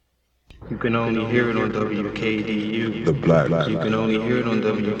You can only hear it on WKDU. The black You can only hear it on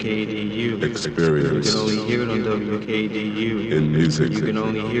WKDU. experience. You can only hear it on WKDU. In music. You can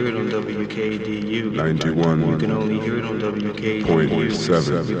only hear it on WKDU. 91. You can only hear it on WKDU.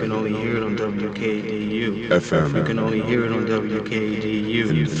 .7. You can only hear it on WKDU. FM. You can only hear it on WKDU.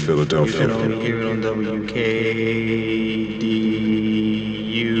 In Philadelphia. You can only hear it on WKDU.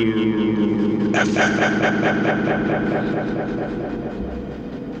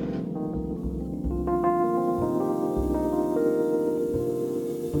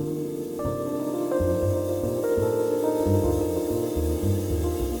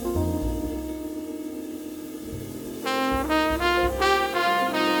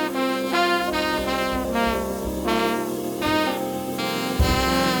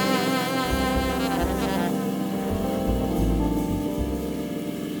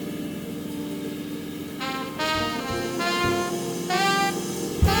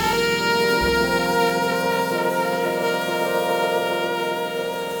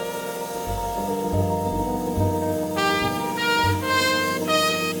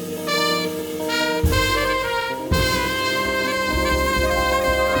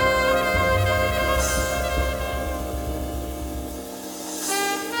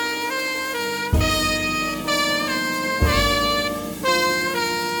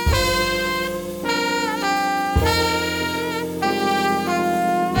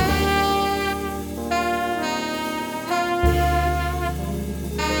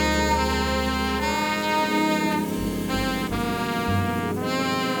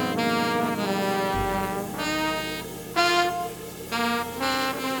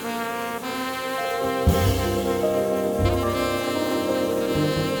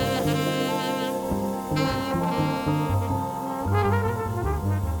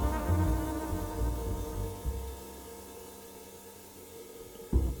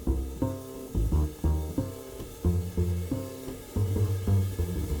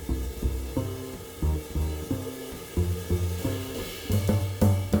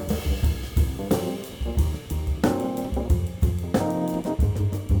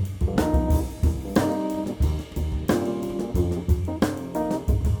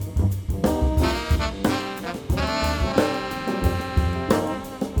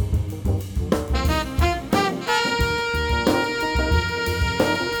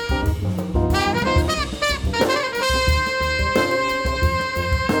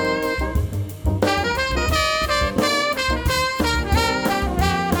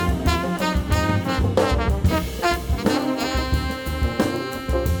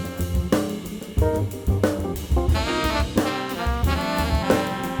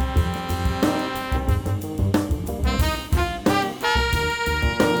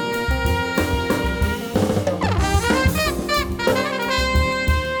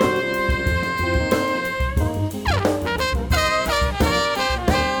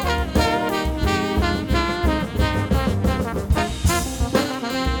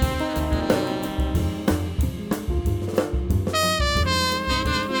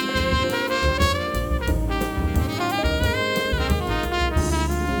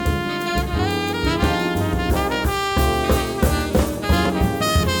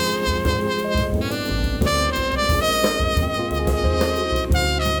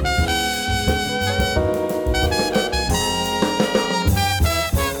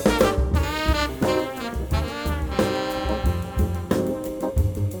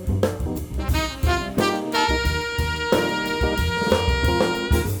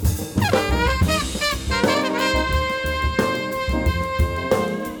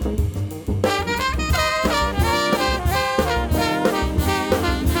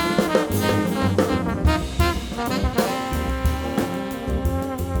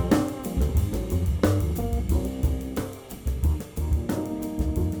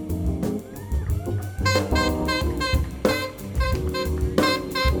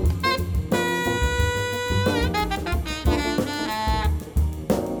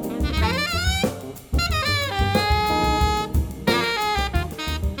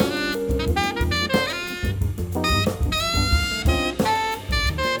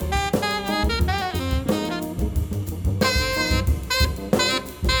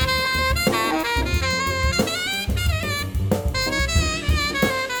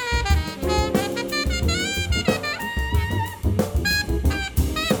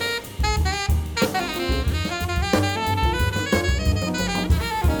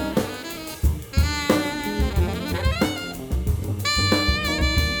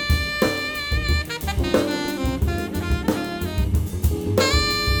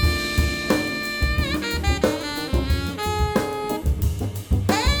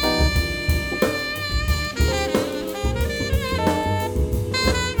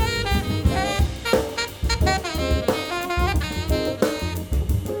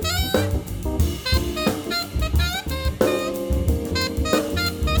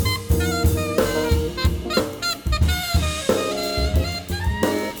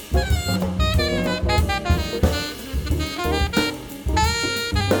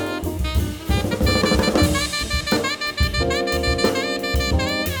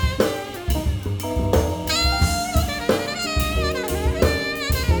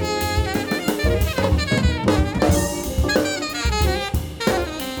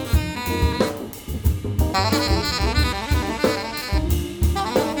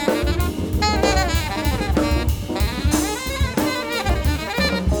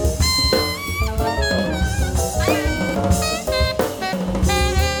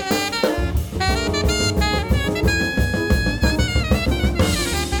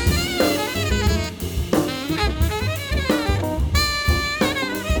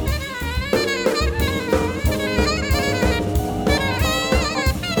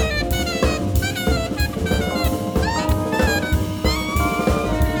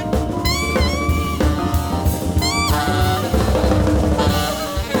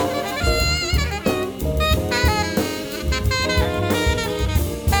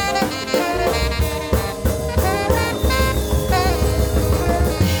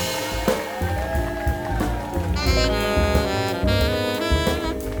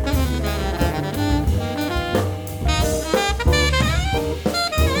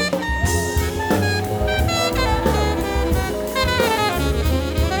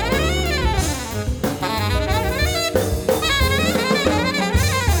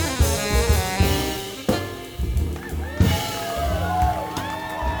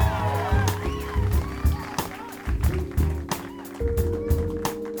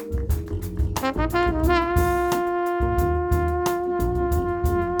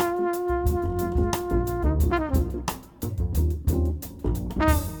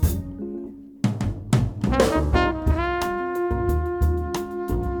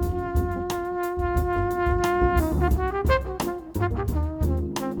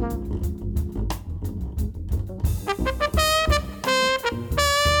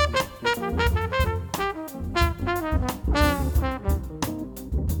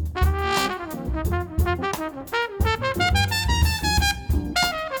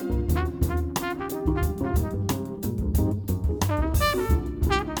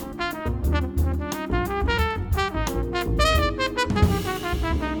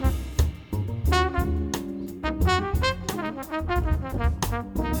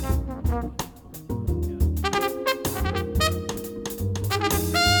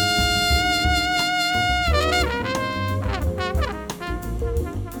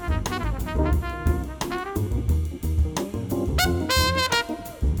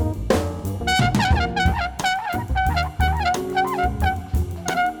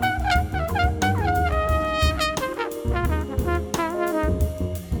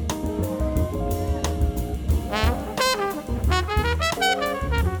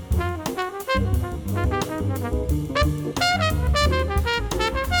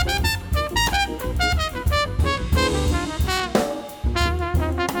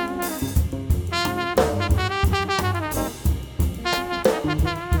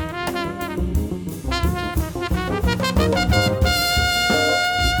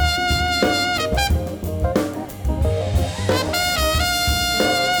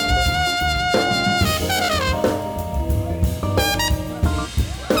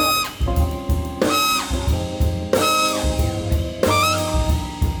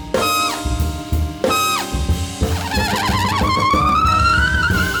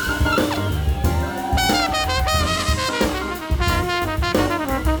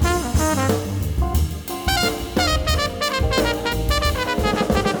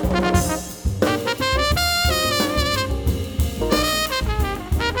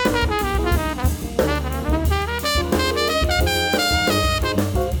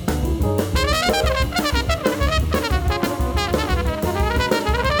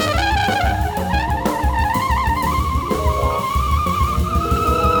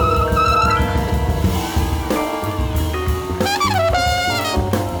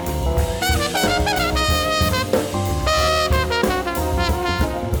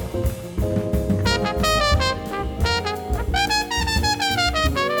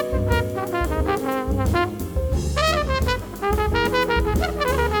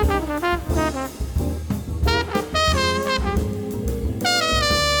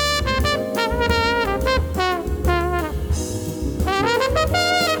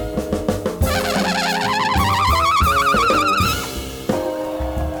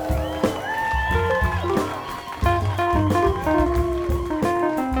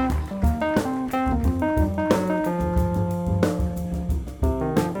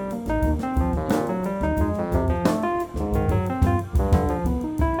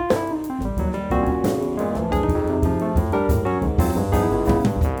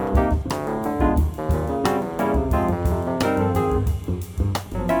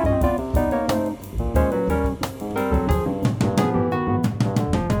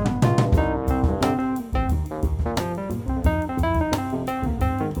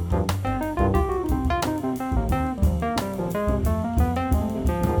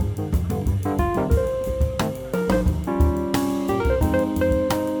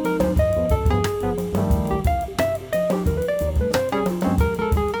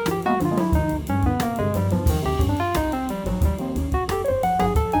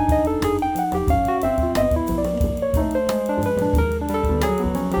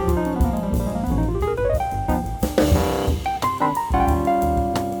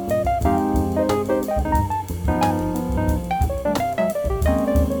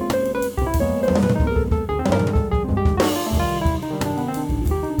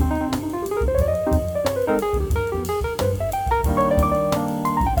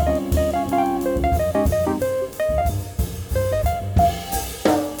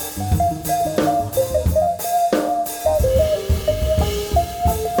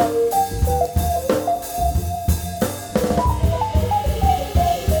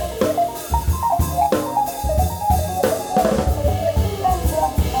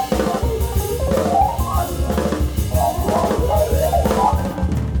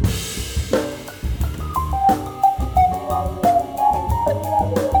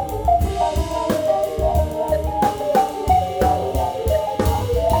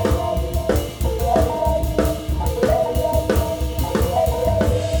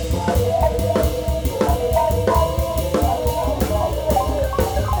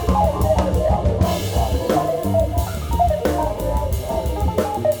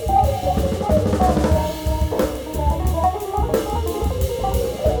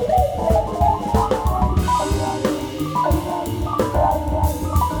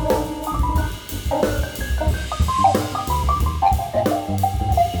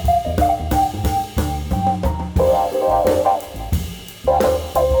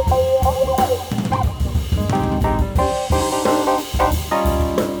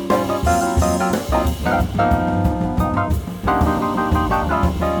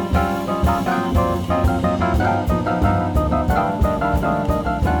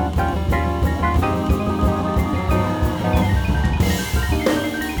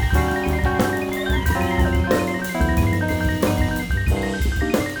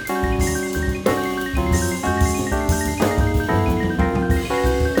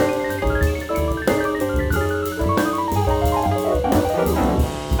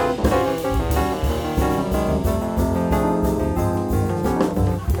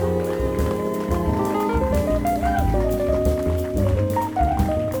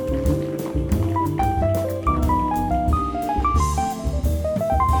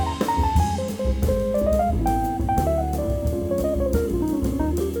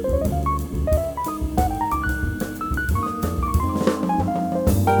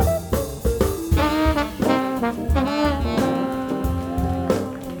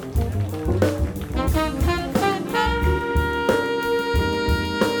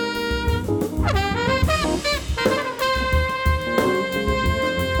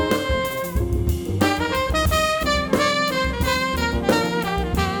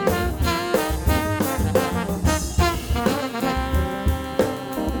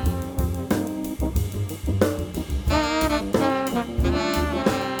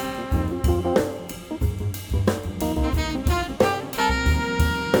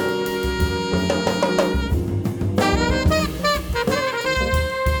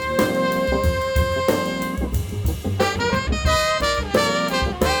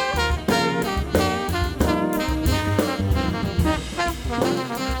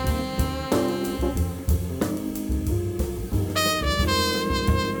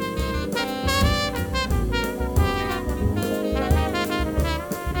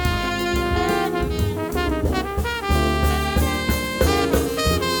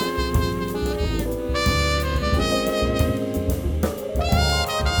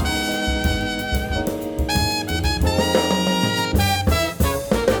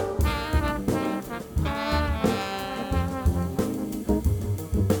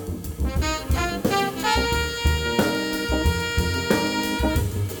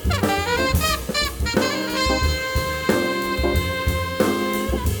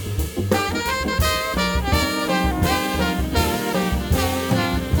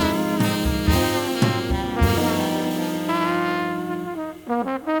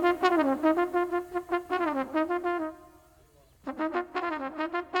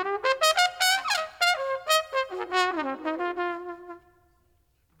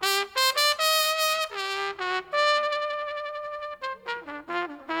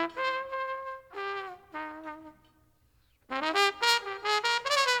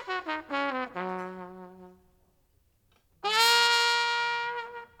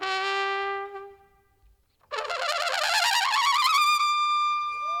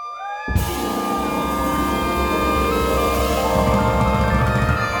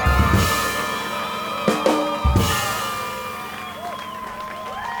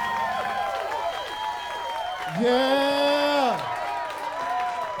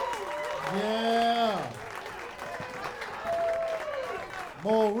 Yeah.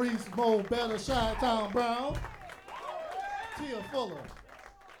 Maurice, Mo, Better, Chi-Town Brown, Tia Fuller.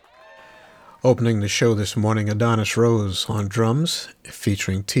 Opening the show this morning, Adonis Rose on drums,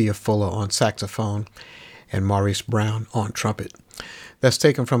 featuring Tia Fuller on saxophone and Maurice Brown on trumpet. That's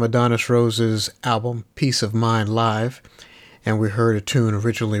taken from Adonis Rose's album Peace of Mind Live, and we heard a tune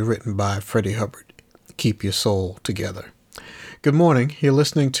originally written by Freddie Hubbard, Keep Your Soul Together. Good morning. You're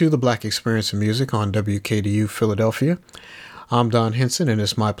listening to The Black Experience in Music on WKDU Philadelphia. I'm Don Hinson, and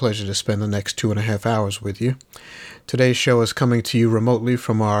it's my pleasure to spend the next 2.5 hours with you. Today's show is coming to you remotely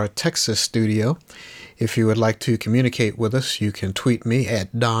from our Texas studio. If you would like to communicate with us, you can tweet me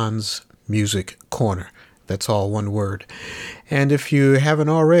at DonsMusicCorner. That's all one word. And if you haven't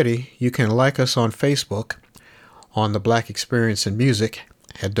already, you can like us on Facebook on The Black Experience in Music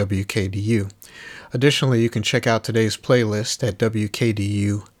at WKDU. Additionally, you can check out today's playlist at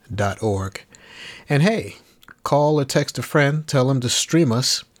WKDU.org. And hey, call or text a friend, tell them to stream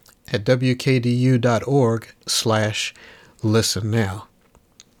us at WKDU.org/listen now.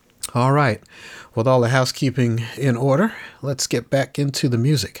 All right, with all the housekeeping in order, let's get back into the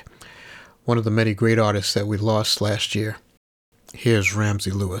music. One of the many great artists that we lost last year. Here's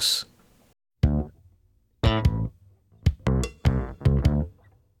Ramsey Lewis.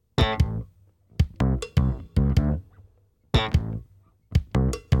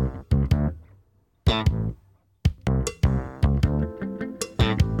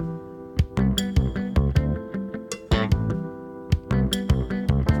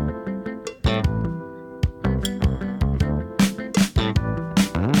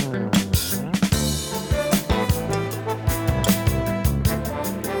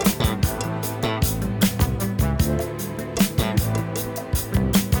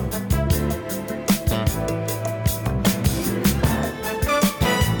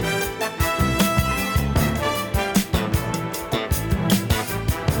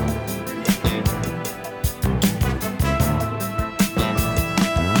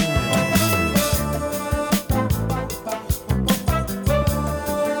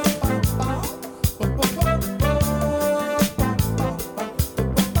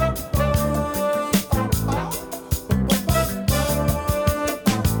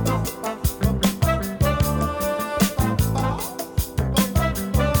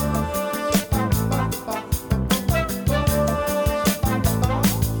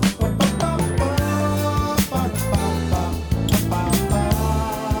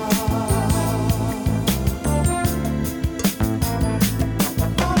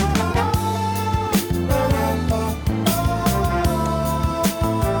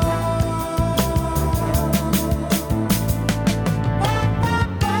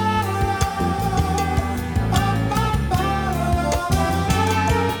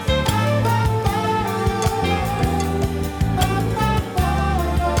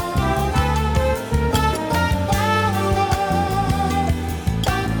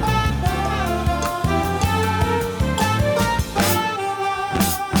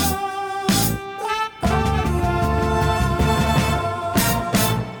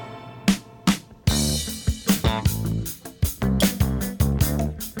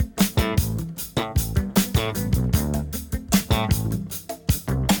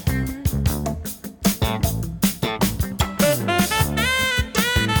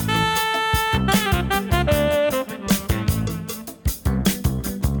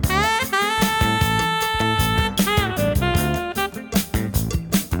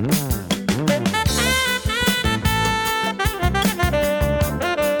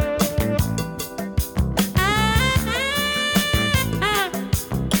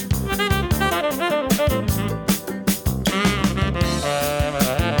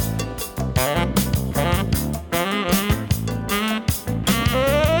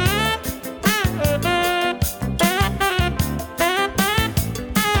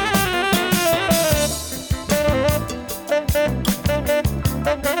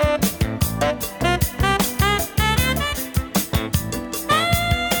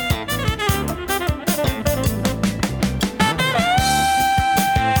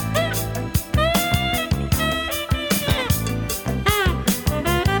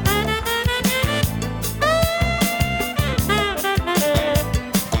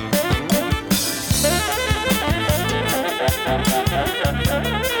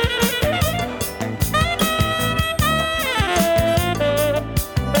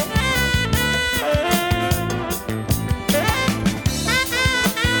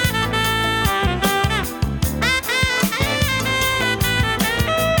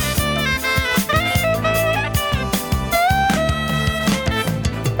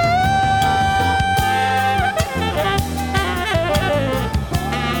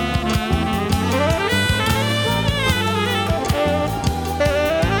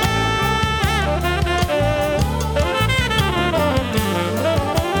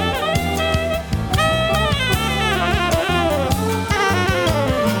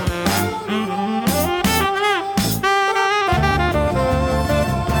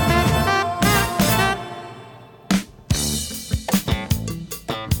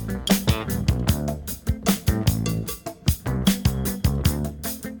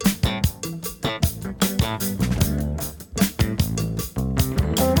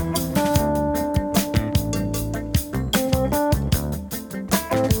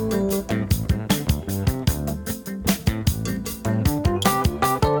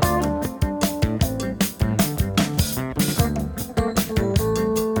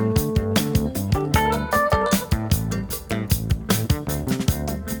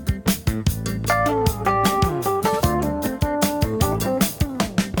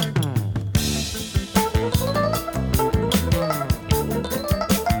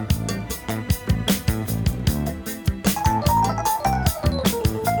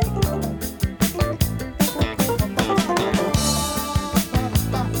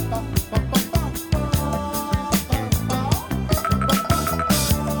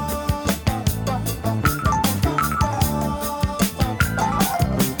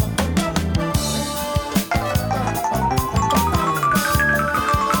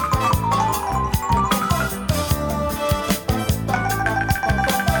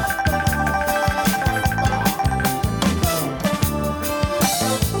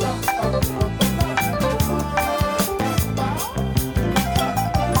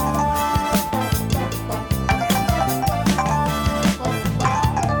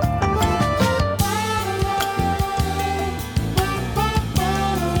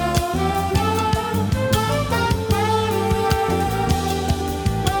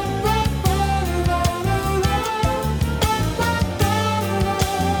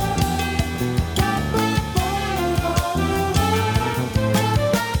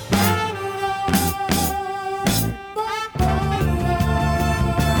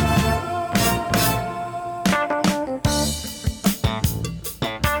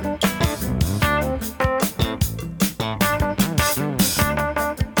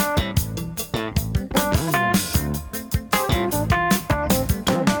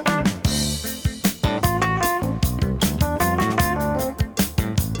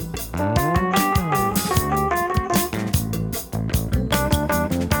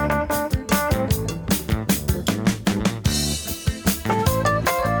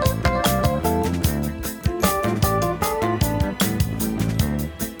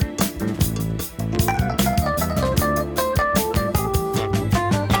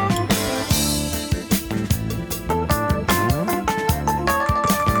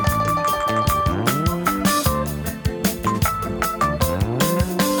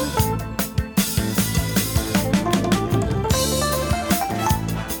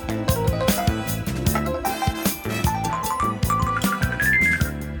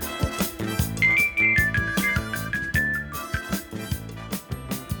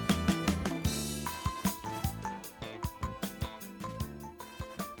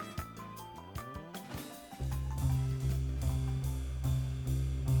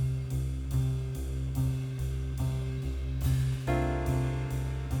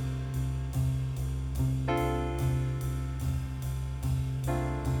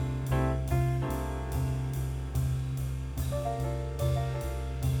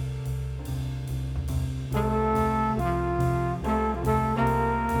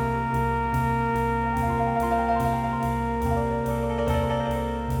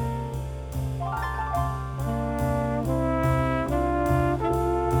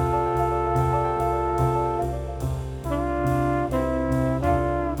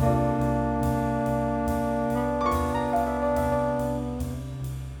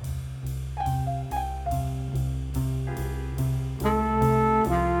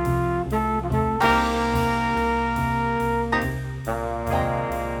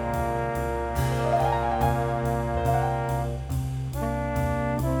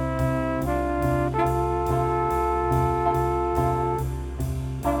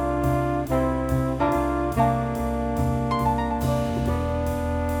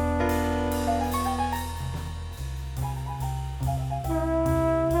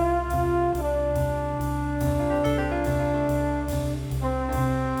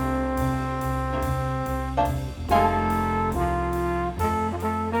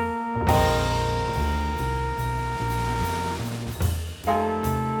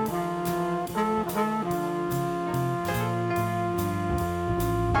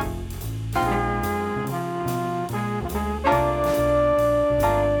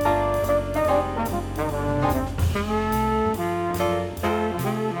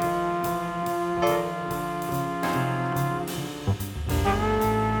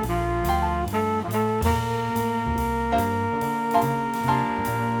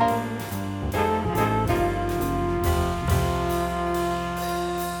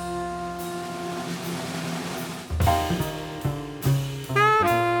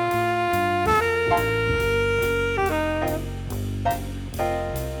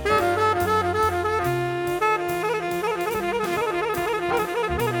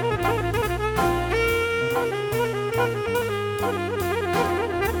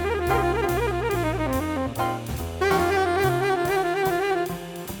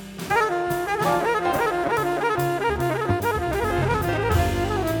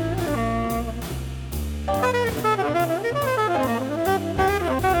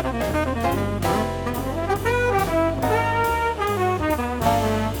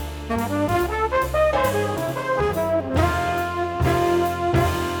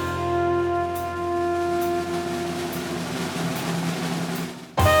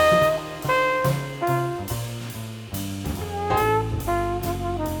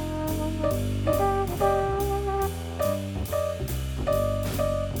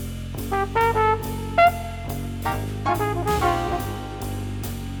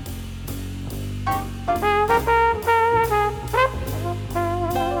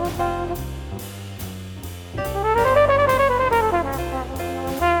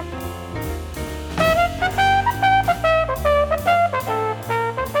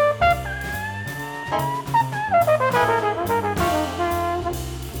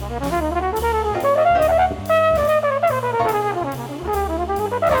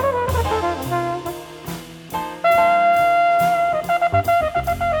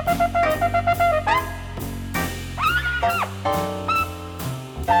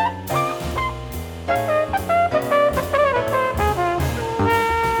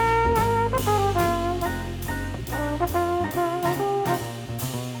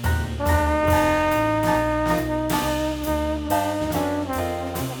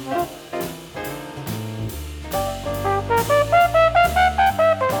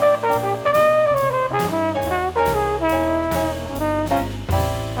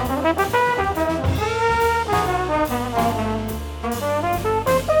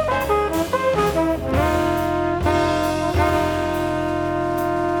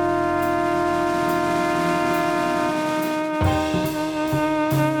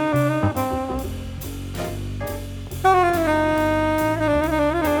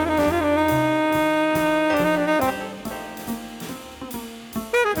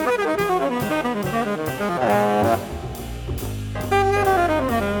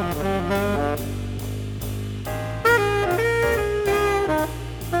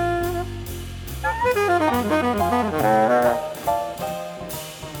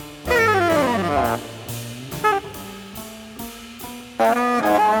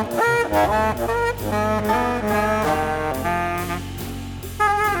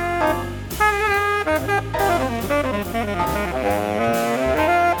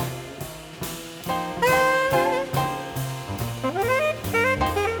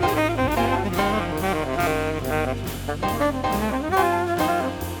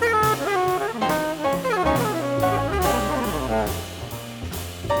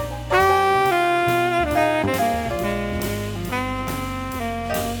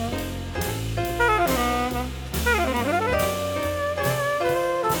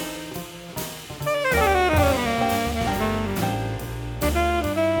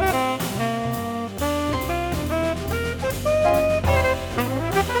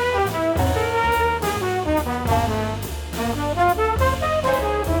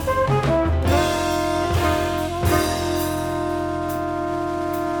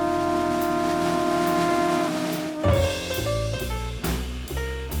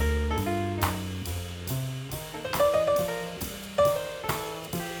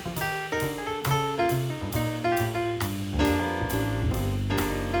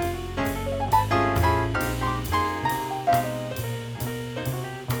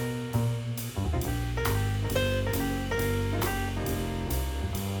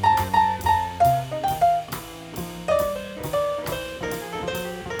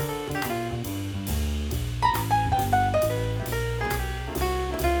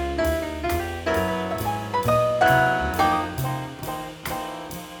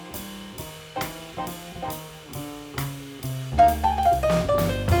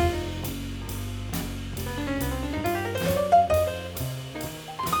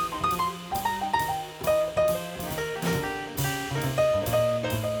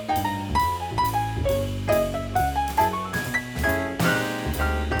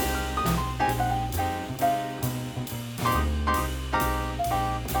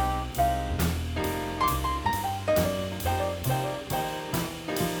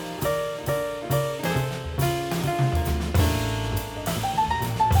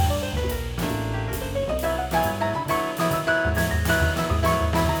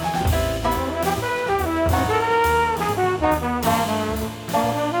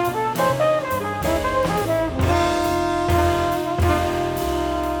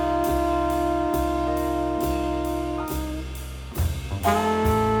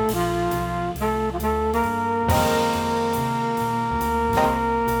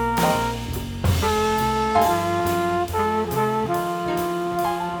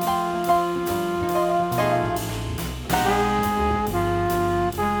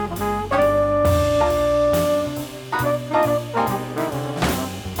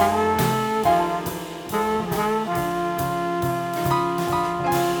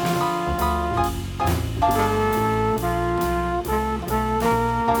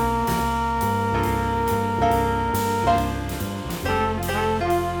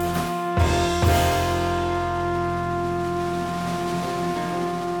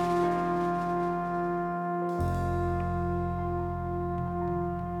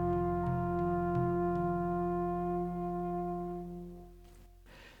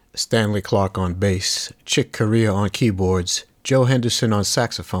 Stanley Clarke on bass, Chick Corea on keyboards, Joe Henderson on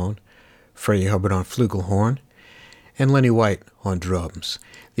saxophone, Freddie Hubbard on flugelhorn, and Lenny White on drums.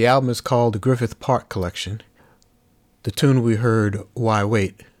 The album is called the Griffith Park Collection. The tune we heard, Why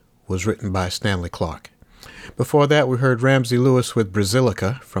Wait, was written by Stanley Clarke. Before that, we heard Ramsey Lewis with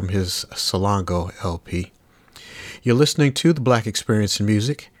Brasilica from his Salongo LP. You're listening to The Black Experience in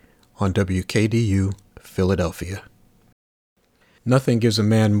Music on WKDU, Philadelphia. Nothing gives a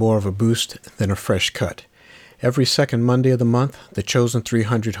man more of a boost than a fresh cut. Every second Monday of the month, the Chosen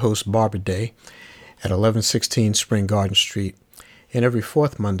 300 hosts Barber Day at 1116 Spring Garden Street, and every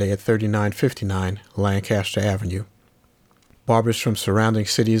fourth Monday at 3959 Lancaster Avenue. Barbers from surrounding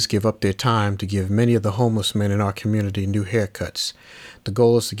cities give up their time to give many of the homeless men in our community new haircuts. The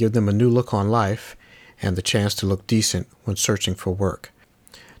goal is to give them a new look on life and the chance to look decent when searching for work.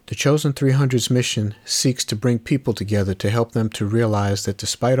 The Chosen 300's mission seeks to bring people together to help them to realize that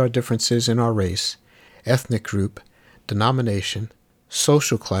despite our differences in our race, ethnic group, denomination,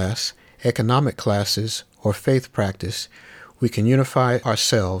 social class, economic classes, or faith practice, we can unify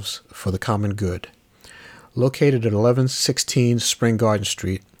ourselves for the common good. Located at 1116 Spring Garden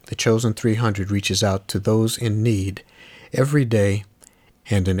Street, the Chosen 300 reaches out to those in need every day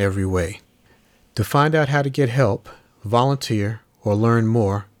and in every way. To find out how to get help, volunteer, or learn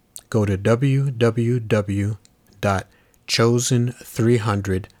more, go to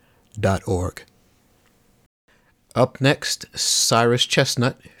www.chosen300.org. Up next, Cyrus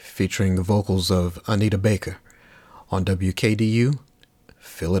Chestnut, featuring the vocals of Anita Baker, on WKDU,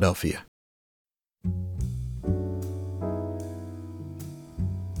 Philadelphia.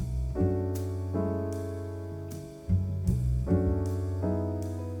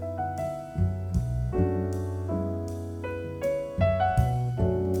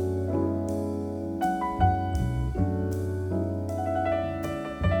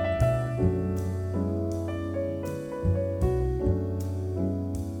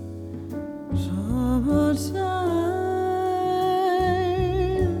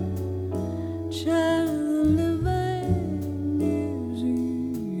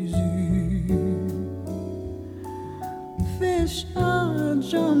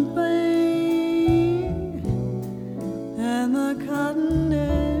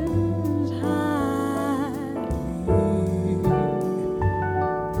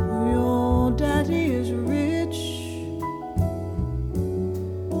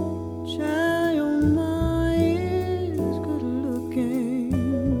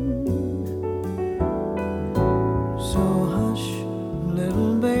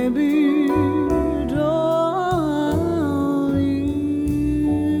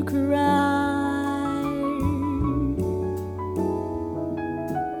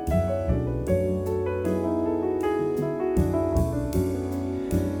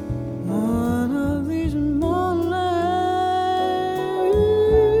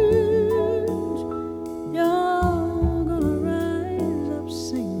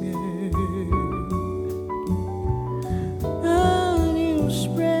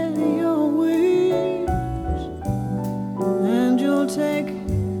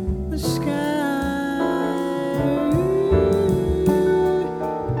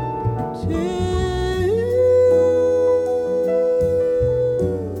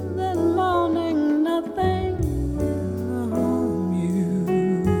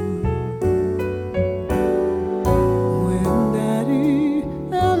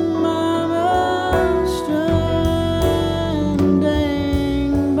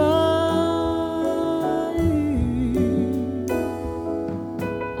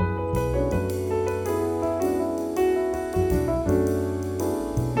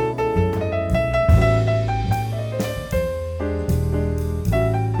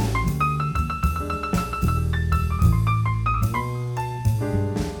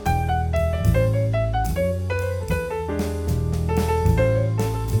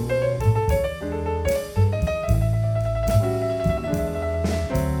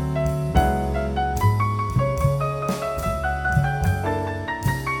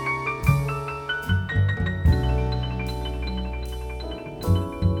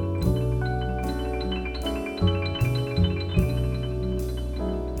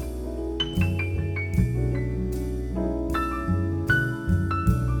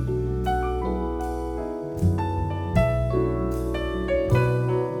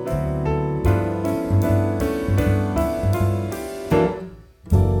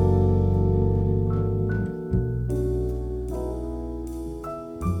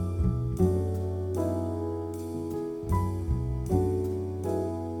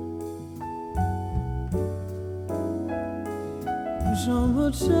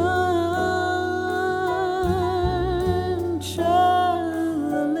 time,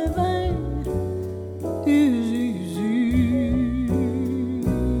 child, the living is easy.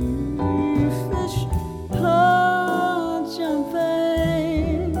 Fish are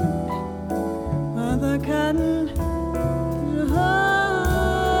jumping by the cotton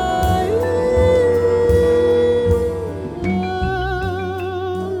high.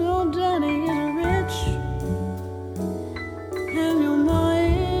 Your daddy is rich and your ma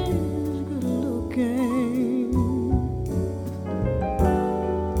is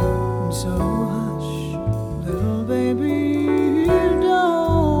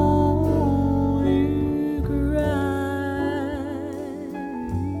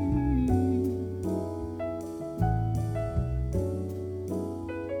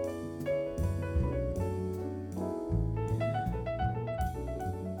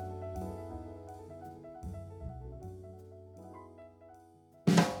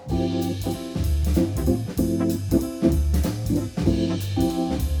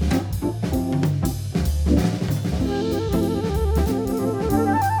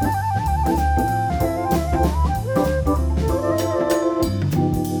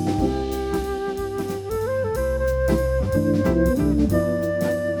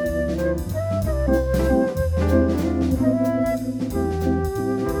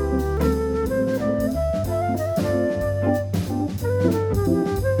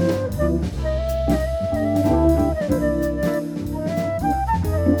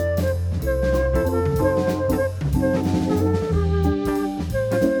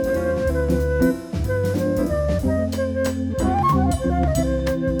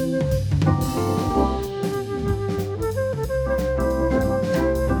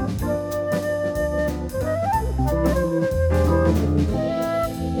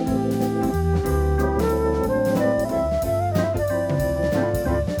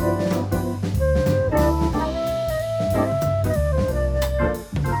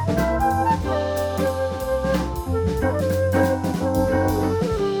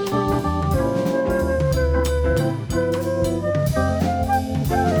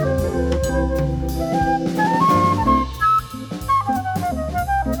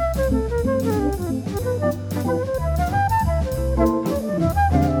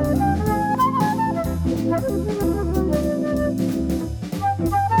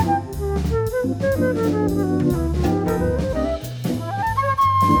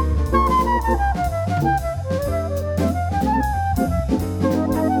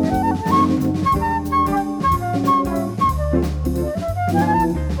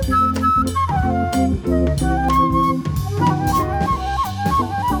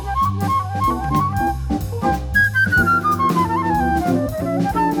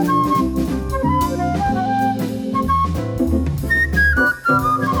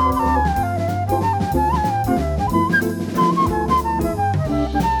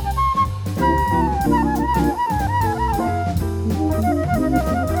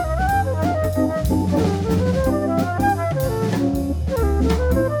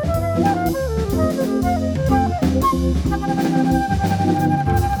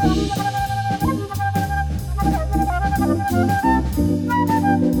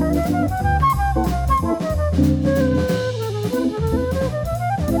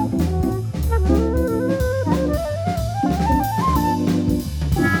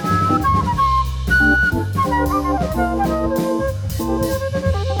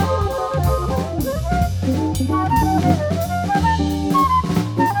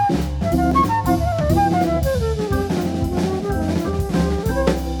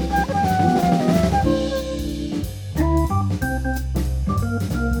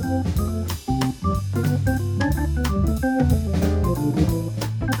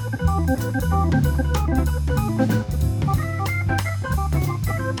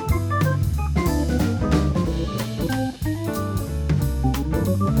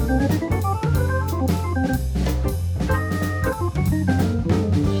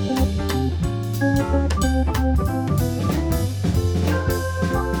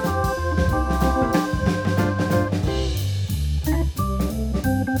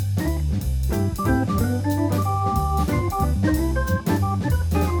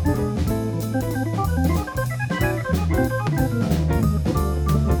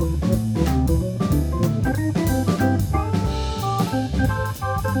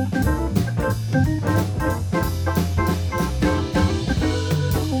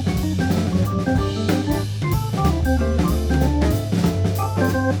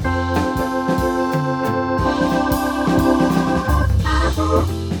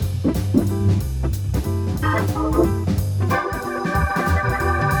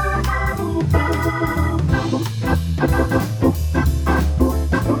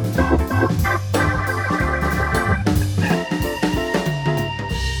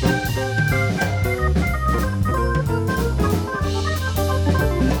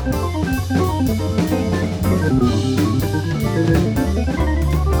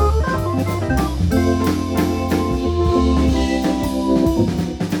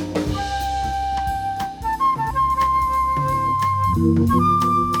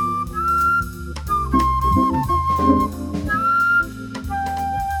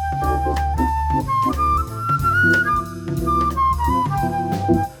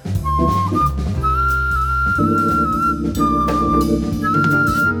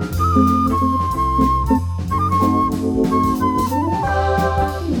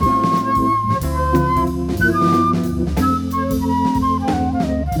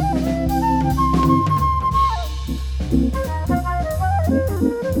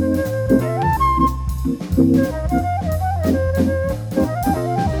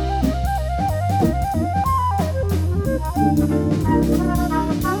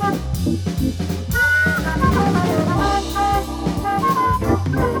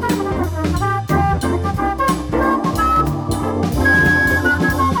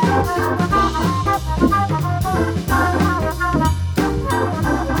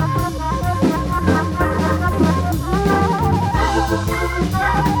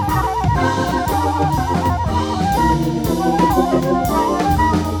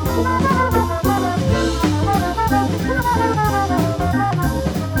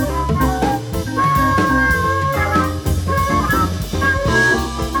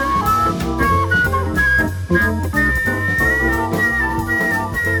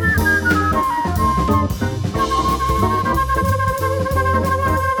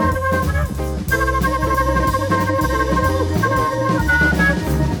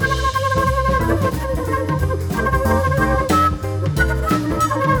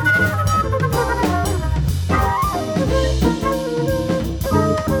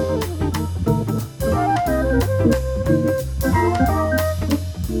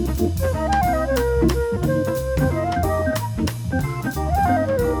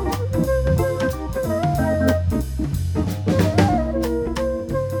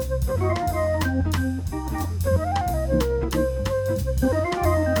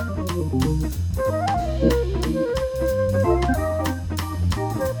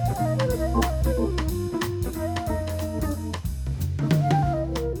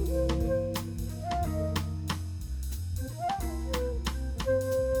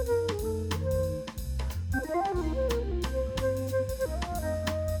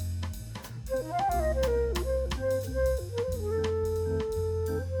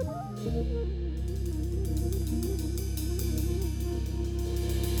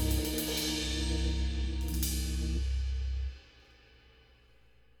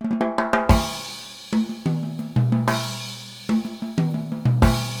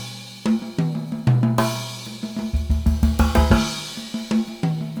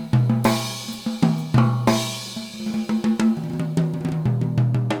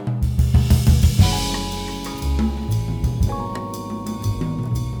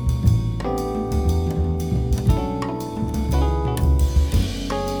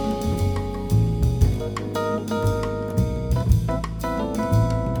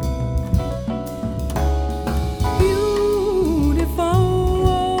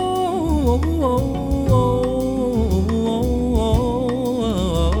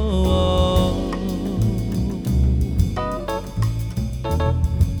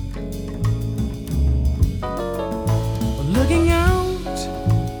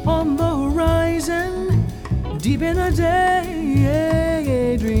deep in a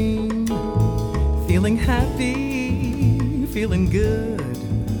daydream, feeling happy, feeling good,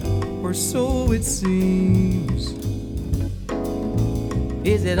 or so it seems.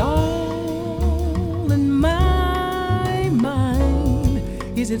 Is it all in my mind?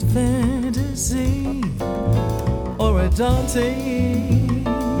 Is it fantasy or a daunting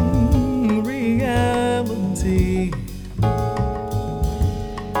reality?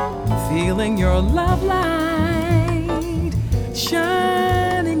 Feeling your love light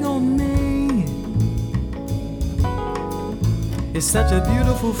shining on me. It's such a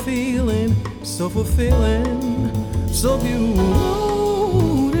beautiful feeling, so fulfilling, so beautiful.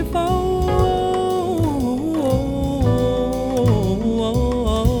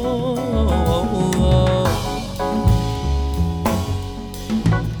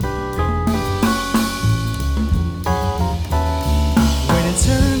 When it's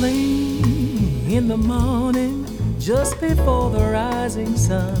early in the morning, just before the rising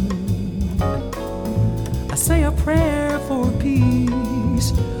sun, I say a prayer for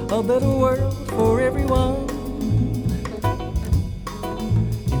peace, a better world for everyone.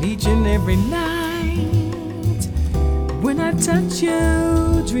 And each and every night, when I touch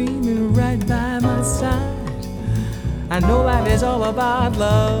you, dreaming right by my side, I know life is all about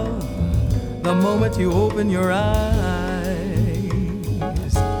love the moment you open your eyes.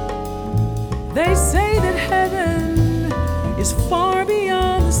 They say that heaven is far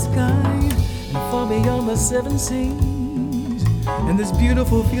beyond the sky and far beyond the seven seas. And this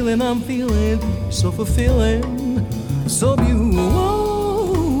beautiful feeling I'm feeling, so fulfilling, so beautiful.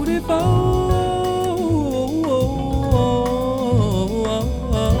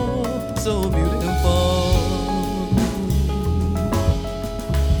 So beautiful.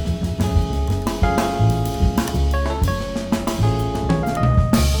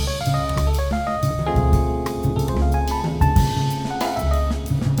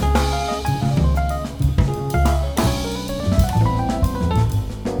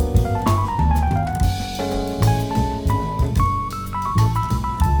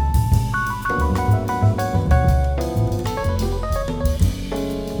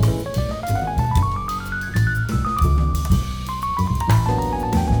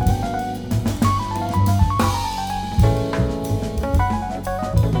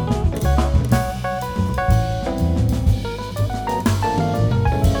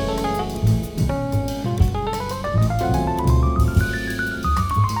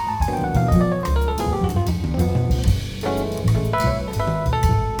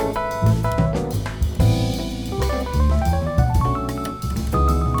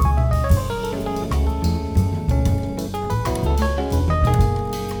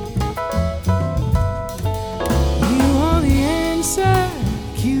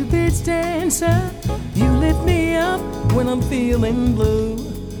 You lift me up when I'm feeling blue.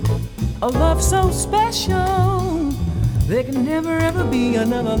 A love so special, there can never ever be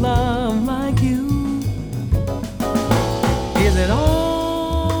another love like you. Is it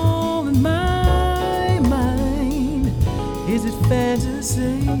all in my mind? Is it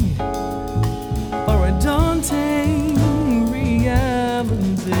fantasy or a daunting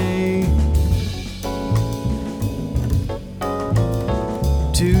reality?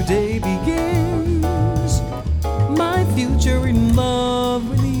 Today begins my future in love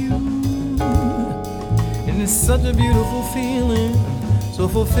with you. And it's such a beautiful feeling, so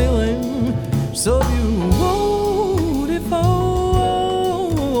fulfilling, so beautiful.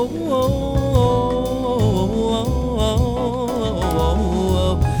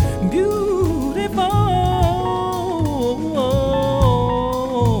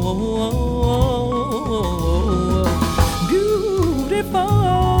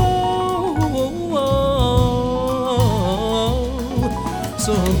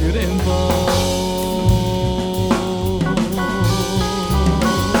 So beautiful.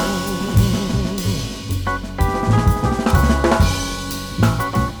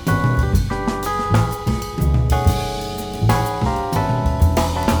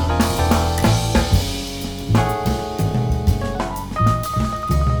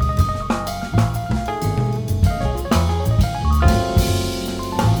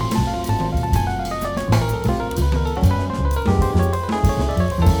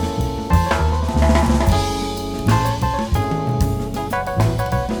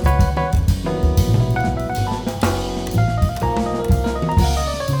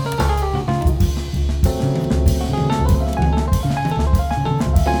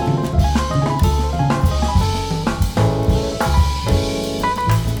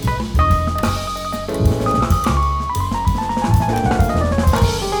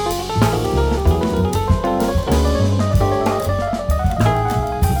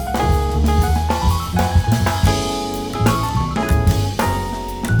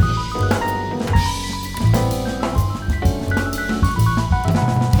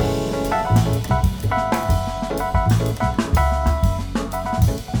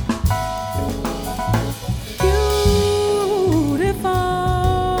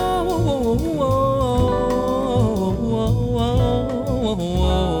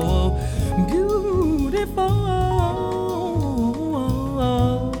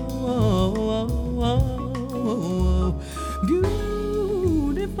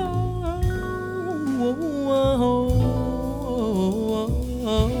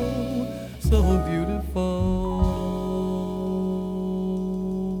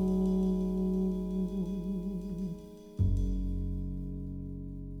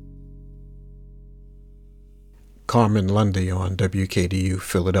 Carmen Lundy on WKDU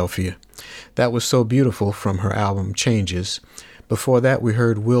Philadelphia. That was So Beautiful from her album Changes. Before that, we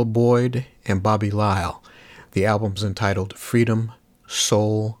heard Will Boyd and Bobby Lyle. The album's entitled Freedom,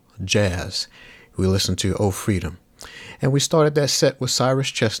 Soul, Jazz. We listened to Oh Freedom. And we started that set with Cyrus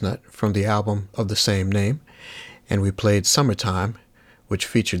Chestnut from the album of the same name. And we played Summertime, which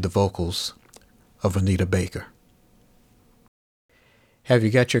featured the vocals of Anita Baker. Have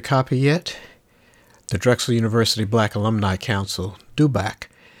you got your copy yet? The Drexel University Black Alumni Council, DUBAC,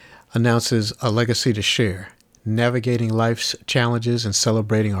 announces A Legacy to Share, Navigating Life's Challenges and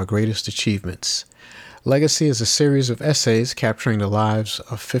Celebrating Our Greatest Achievements. Legacy is a series of essays capturing the lives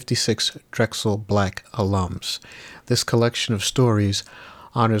of 56 Drexel Black alums. This collection of stories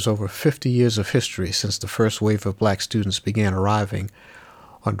honors over 50 years of history since the first wave of black students began arriving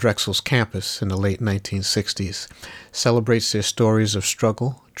on Drexel's campus in the late 1960s, celebrates their stories of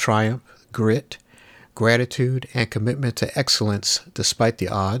struggle, triumph, grit, gratitude, and commitment to excellence despite the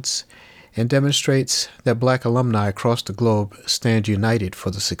odds, and demonstrates that black alumni across the globe stand united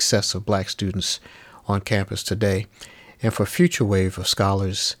for the success of black students on campus today and for future wave of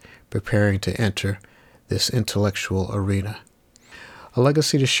scholars preparing to enter this intellectual arena. A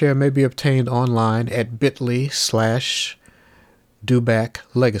Legacy to Share may be obtained online at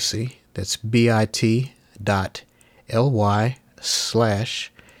bit.ly/DUBAC-Legacy. That's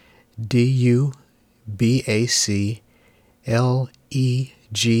bit.ly/DUBACLEGACY,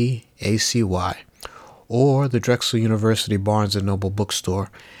 or the Drexel University Barnes & Noble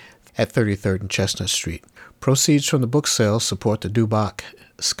bookstore at 33rd and Chestnut Street. Proceeds from the book sales support the DUBAC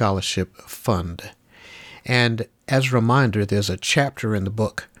Scholarship Fund. And as a reminder, there's a chapter in the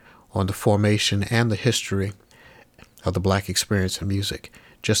book on the formation and the history of the black experience in music.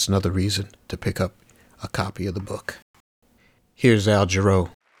 Just another reason to pick up a copy of the book. Here's Al Jarreau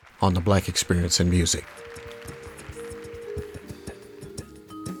on the black experience in music.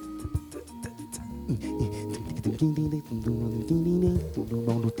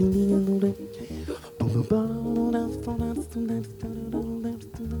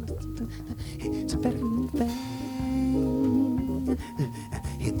 It's better than anything.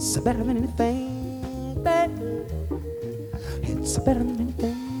 It's better than anything, baby. It's better than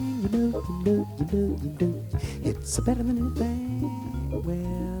anything. You know. It's better than anything.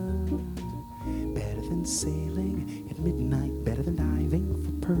 Well, better than sailing at midnight, better than diving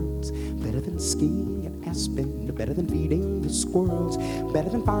for pearls, better than skiing at Aspen, better than feeding the squirrels, better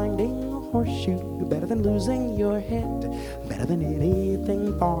than finding a horseshoe, better than losing your head, better than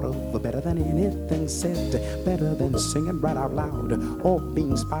anything thought of, better than anything said, better than singing right out loud or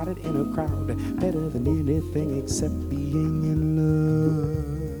being spotted in a crowd, better than anything except being in love.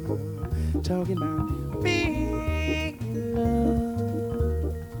 Talking about being in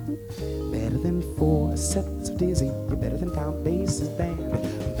love. Better than 4 sets of dizzy, better than Count Basie's band,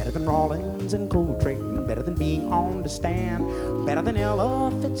 better than Rollins and Coltrane, better than being on the stand, better than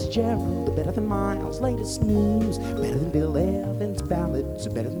Ella Fitzgerald, better than Miles' latest news, better than Bill Evans' ballads,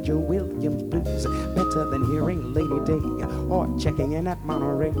 better than Joe Williams' blues, better than hearing Lady Day or checking in at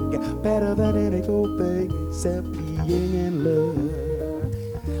Monterey, better than any gold thing except being in love.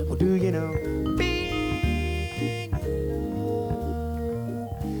 Well, do you know? Being in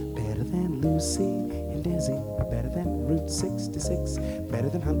love. Better than Lucy and Dizzy, better than Route 66, better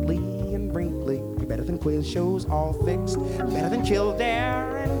than Huntley and Brinkley, better than quiz shows all fixed, better than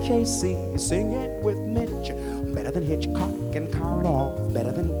Kildare and Casey, sing it with Mitch, better than Hitchcock and Karloff,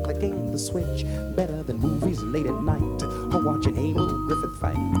 better than clicking the switch, better than movies late at night, or watching Abel Griffith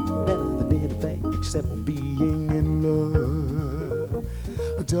fight, better than anything except being in love.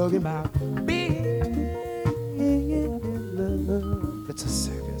 I'm talking about being in love. It's a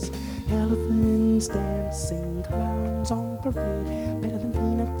circus. Elephants dancing, clowns on parade, better than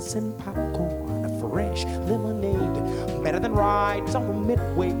peanuts and popcorn, fresh lemonade, better than rides on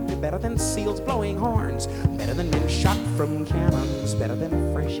Midway, better than seals blowing horns, better than men shot from cannons, better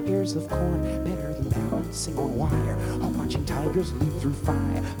than fresh ears of corn, better than balancing on wire or watching tigers leap through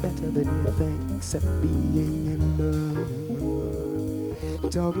fire, better than anything except being in love.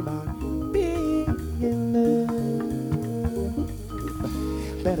 Talking about being in love.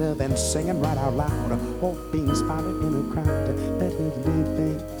 Better than singing right out loud or being spotted in a crowd, better than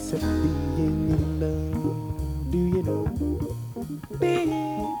anything except being in love. Do you know? Being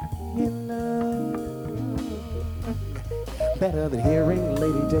in love. Better than hearing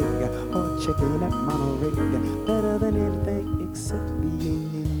Lady Day or checking at Monterey, better than anything except being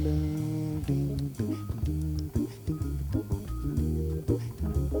in love.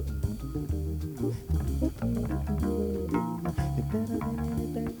 Better than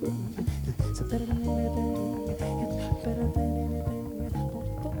anything, it's better than anything, it's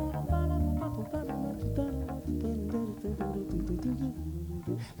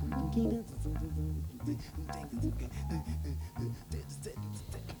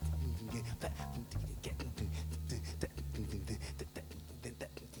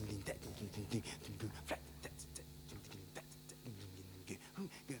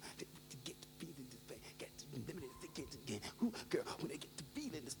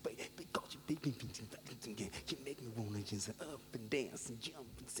just up and dance and jump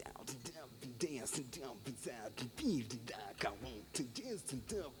and shout and up and dance and jump and shout and feel the dark. I want to dance and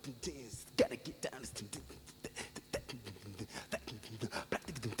up and dance. Gotta get down to better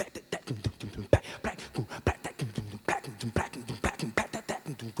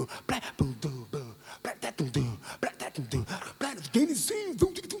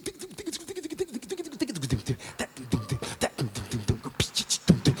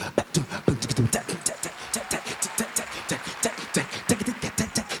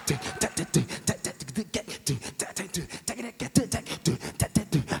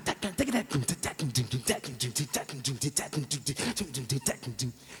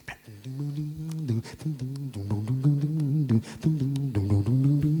than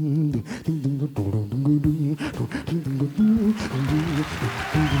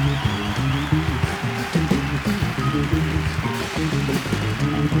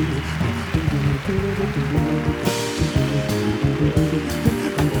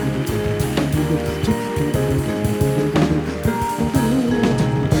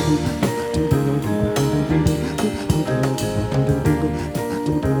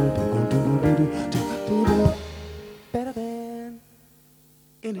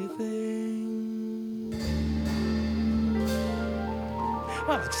anything.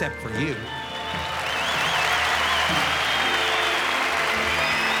 Well, except for you.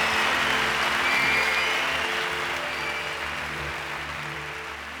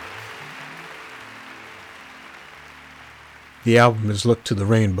 The album is Look to the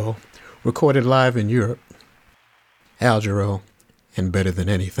Rainbow, recorded live in Europe. Algero and Better Than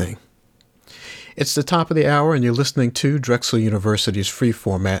Anything. It's the top of the hour, and you're listening to Drexel University's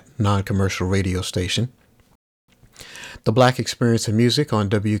free-format, non-commercial radio station, The Black Experience in Music on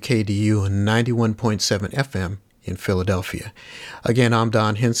WKDU 91.7 FM in Philadelphia. Again, I'm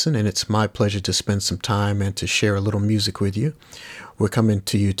Don Hinson, and it's my pleasure to spend some time and to share a little music with you. We're coming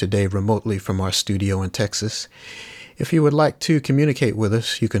to you today remotely from our studio in Texas. If you would like to communicate with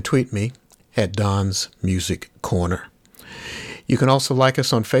us, you can tweet me at DonsMusicCorner. You can also like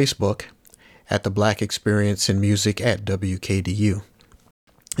us on Facebook at The Black Experience in Music at WKDU.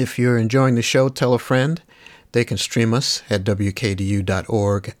 If you're enjoying the show, tell a friend. They can stream us at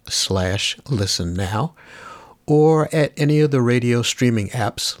wkdu.org/listennow or at any of the radio streaming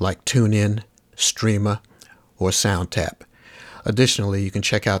apps like TuneIn, Streamer, or SoundTap. Additionally, you can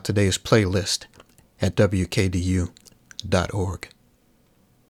check out today's playlist at wkdu.org.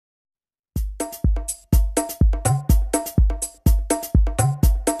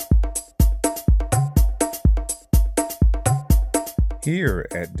 Here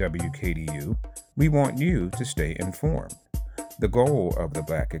at WKDU, we want you to stay informed. The goal of the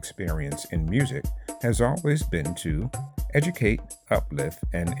Black Experience in Music has always been to educate, uplift,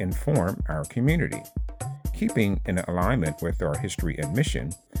 and inform our community. Keeping in alignment with our history and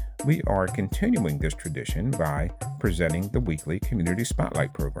mission, we are continuing this tradition by presenting the weekly Community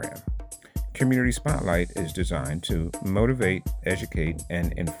Spotlight program. Community Spotlight is designed to motivate, educate,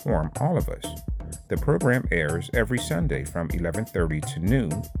 and inform all of us. The program airs every Sunday from 11:30 to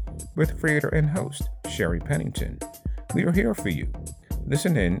noon with creator and host Sherry Pennington. We are here for you.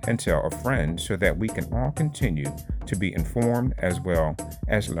 Listen in and tell a friend so that we can all continue to be informed as well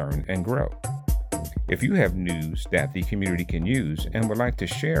as learn and grow. If you have news that the community can use and would like to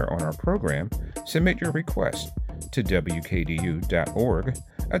share on our program, submit your request to wkdu.org.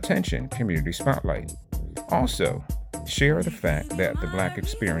 Attention Community Spotlight. Also, share the fact that the Black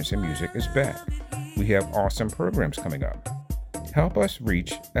Experience in Music is back. We have awesome programs coming up. Help us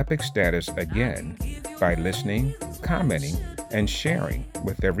reach epic status again by listening, commenting, and sharing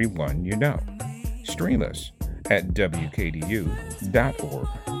with everyone you know. Stream us at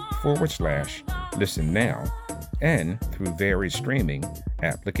wkdu.org/listen now and through various streaming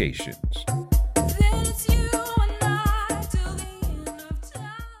applications.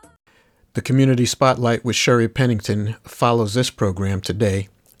 The Community Spotlight with Sherry Pennington follows this program today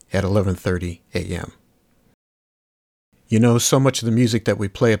at 11:30 a.m. You know, so much of the music that we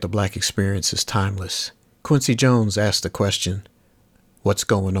play at the Black Experience is timeless. Quincy Jones asked the question, what's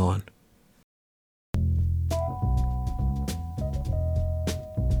going on?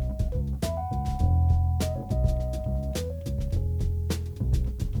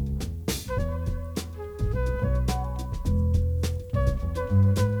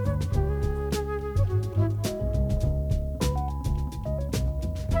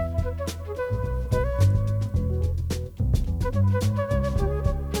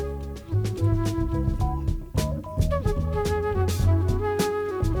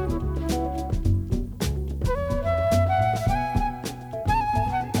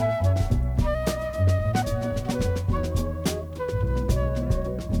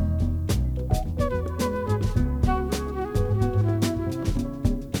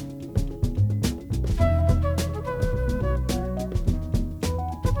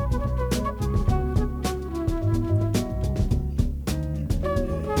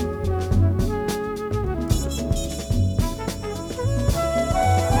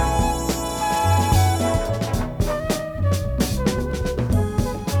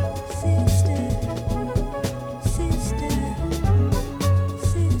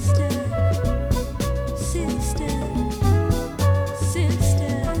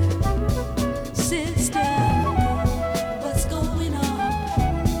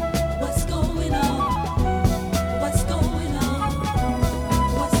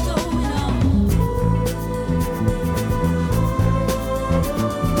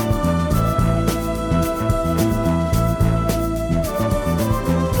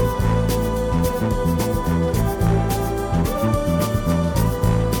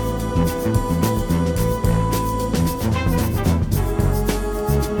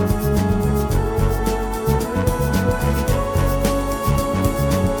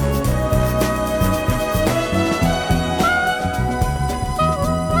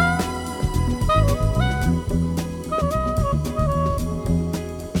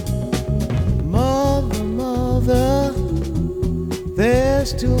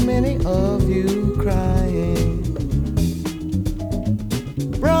 There's too many of you crying.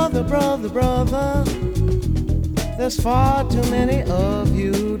 Brother, brother, brother, there's far too many of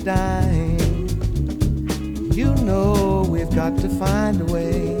you dying. You know we've got to find a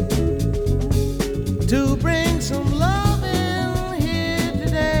way to bring some love in here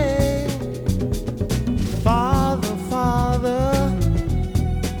today. Father, Father,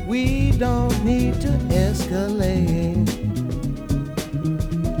 we don't need to escalate.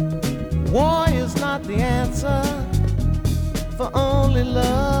 War is not the answer, for only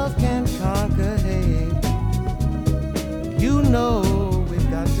love can conquer hate. You know we've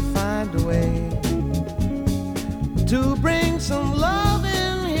got to find a way to bring some love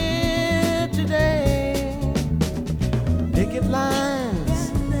in here today. Picket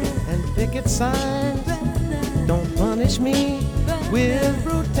lines and picket signs, don't punish me with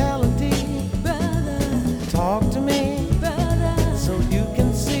brutality. Talk to me so you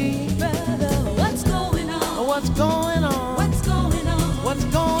can see what's going on. What's going on? What's going on? What's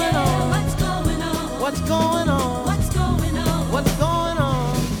going on? What's going on? What's going on? What's going on? What's going on?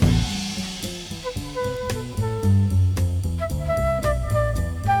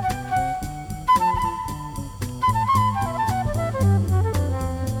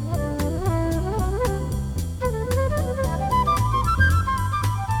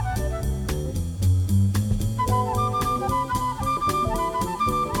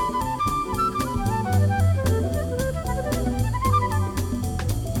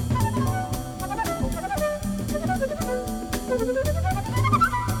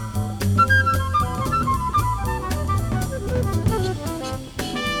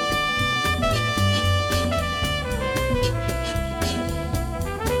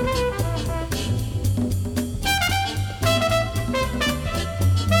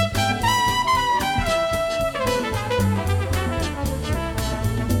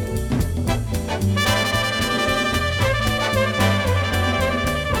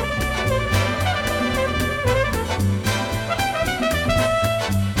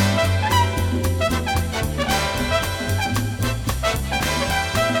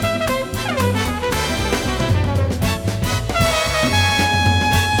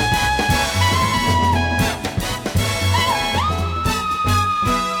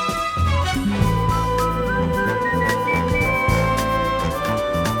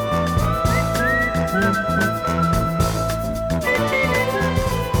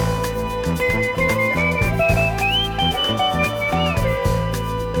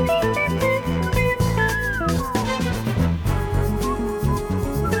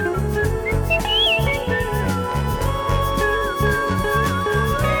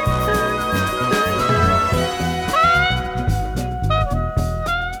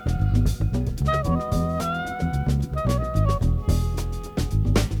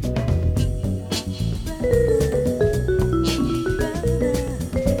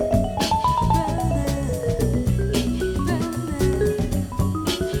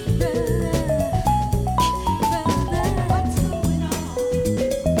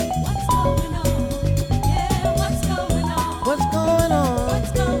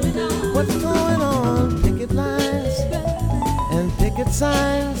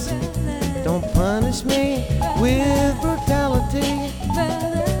 Signs, don't punish me with brutality.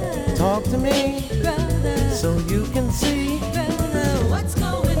 Talk to me so you can see what's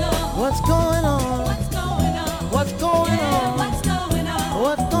going on. What's going on? What's going on? What's going on? What's going on?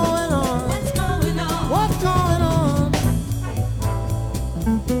 What's going on? What's going on? What's going on?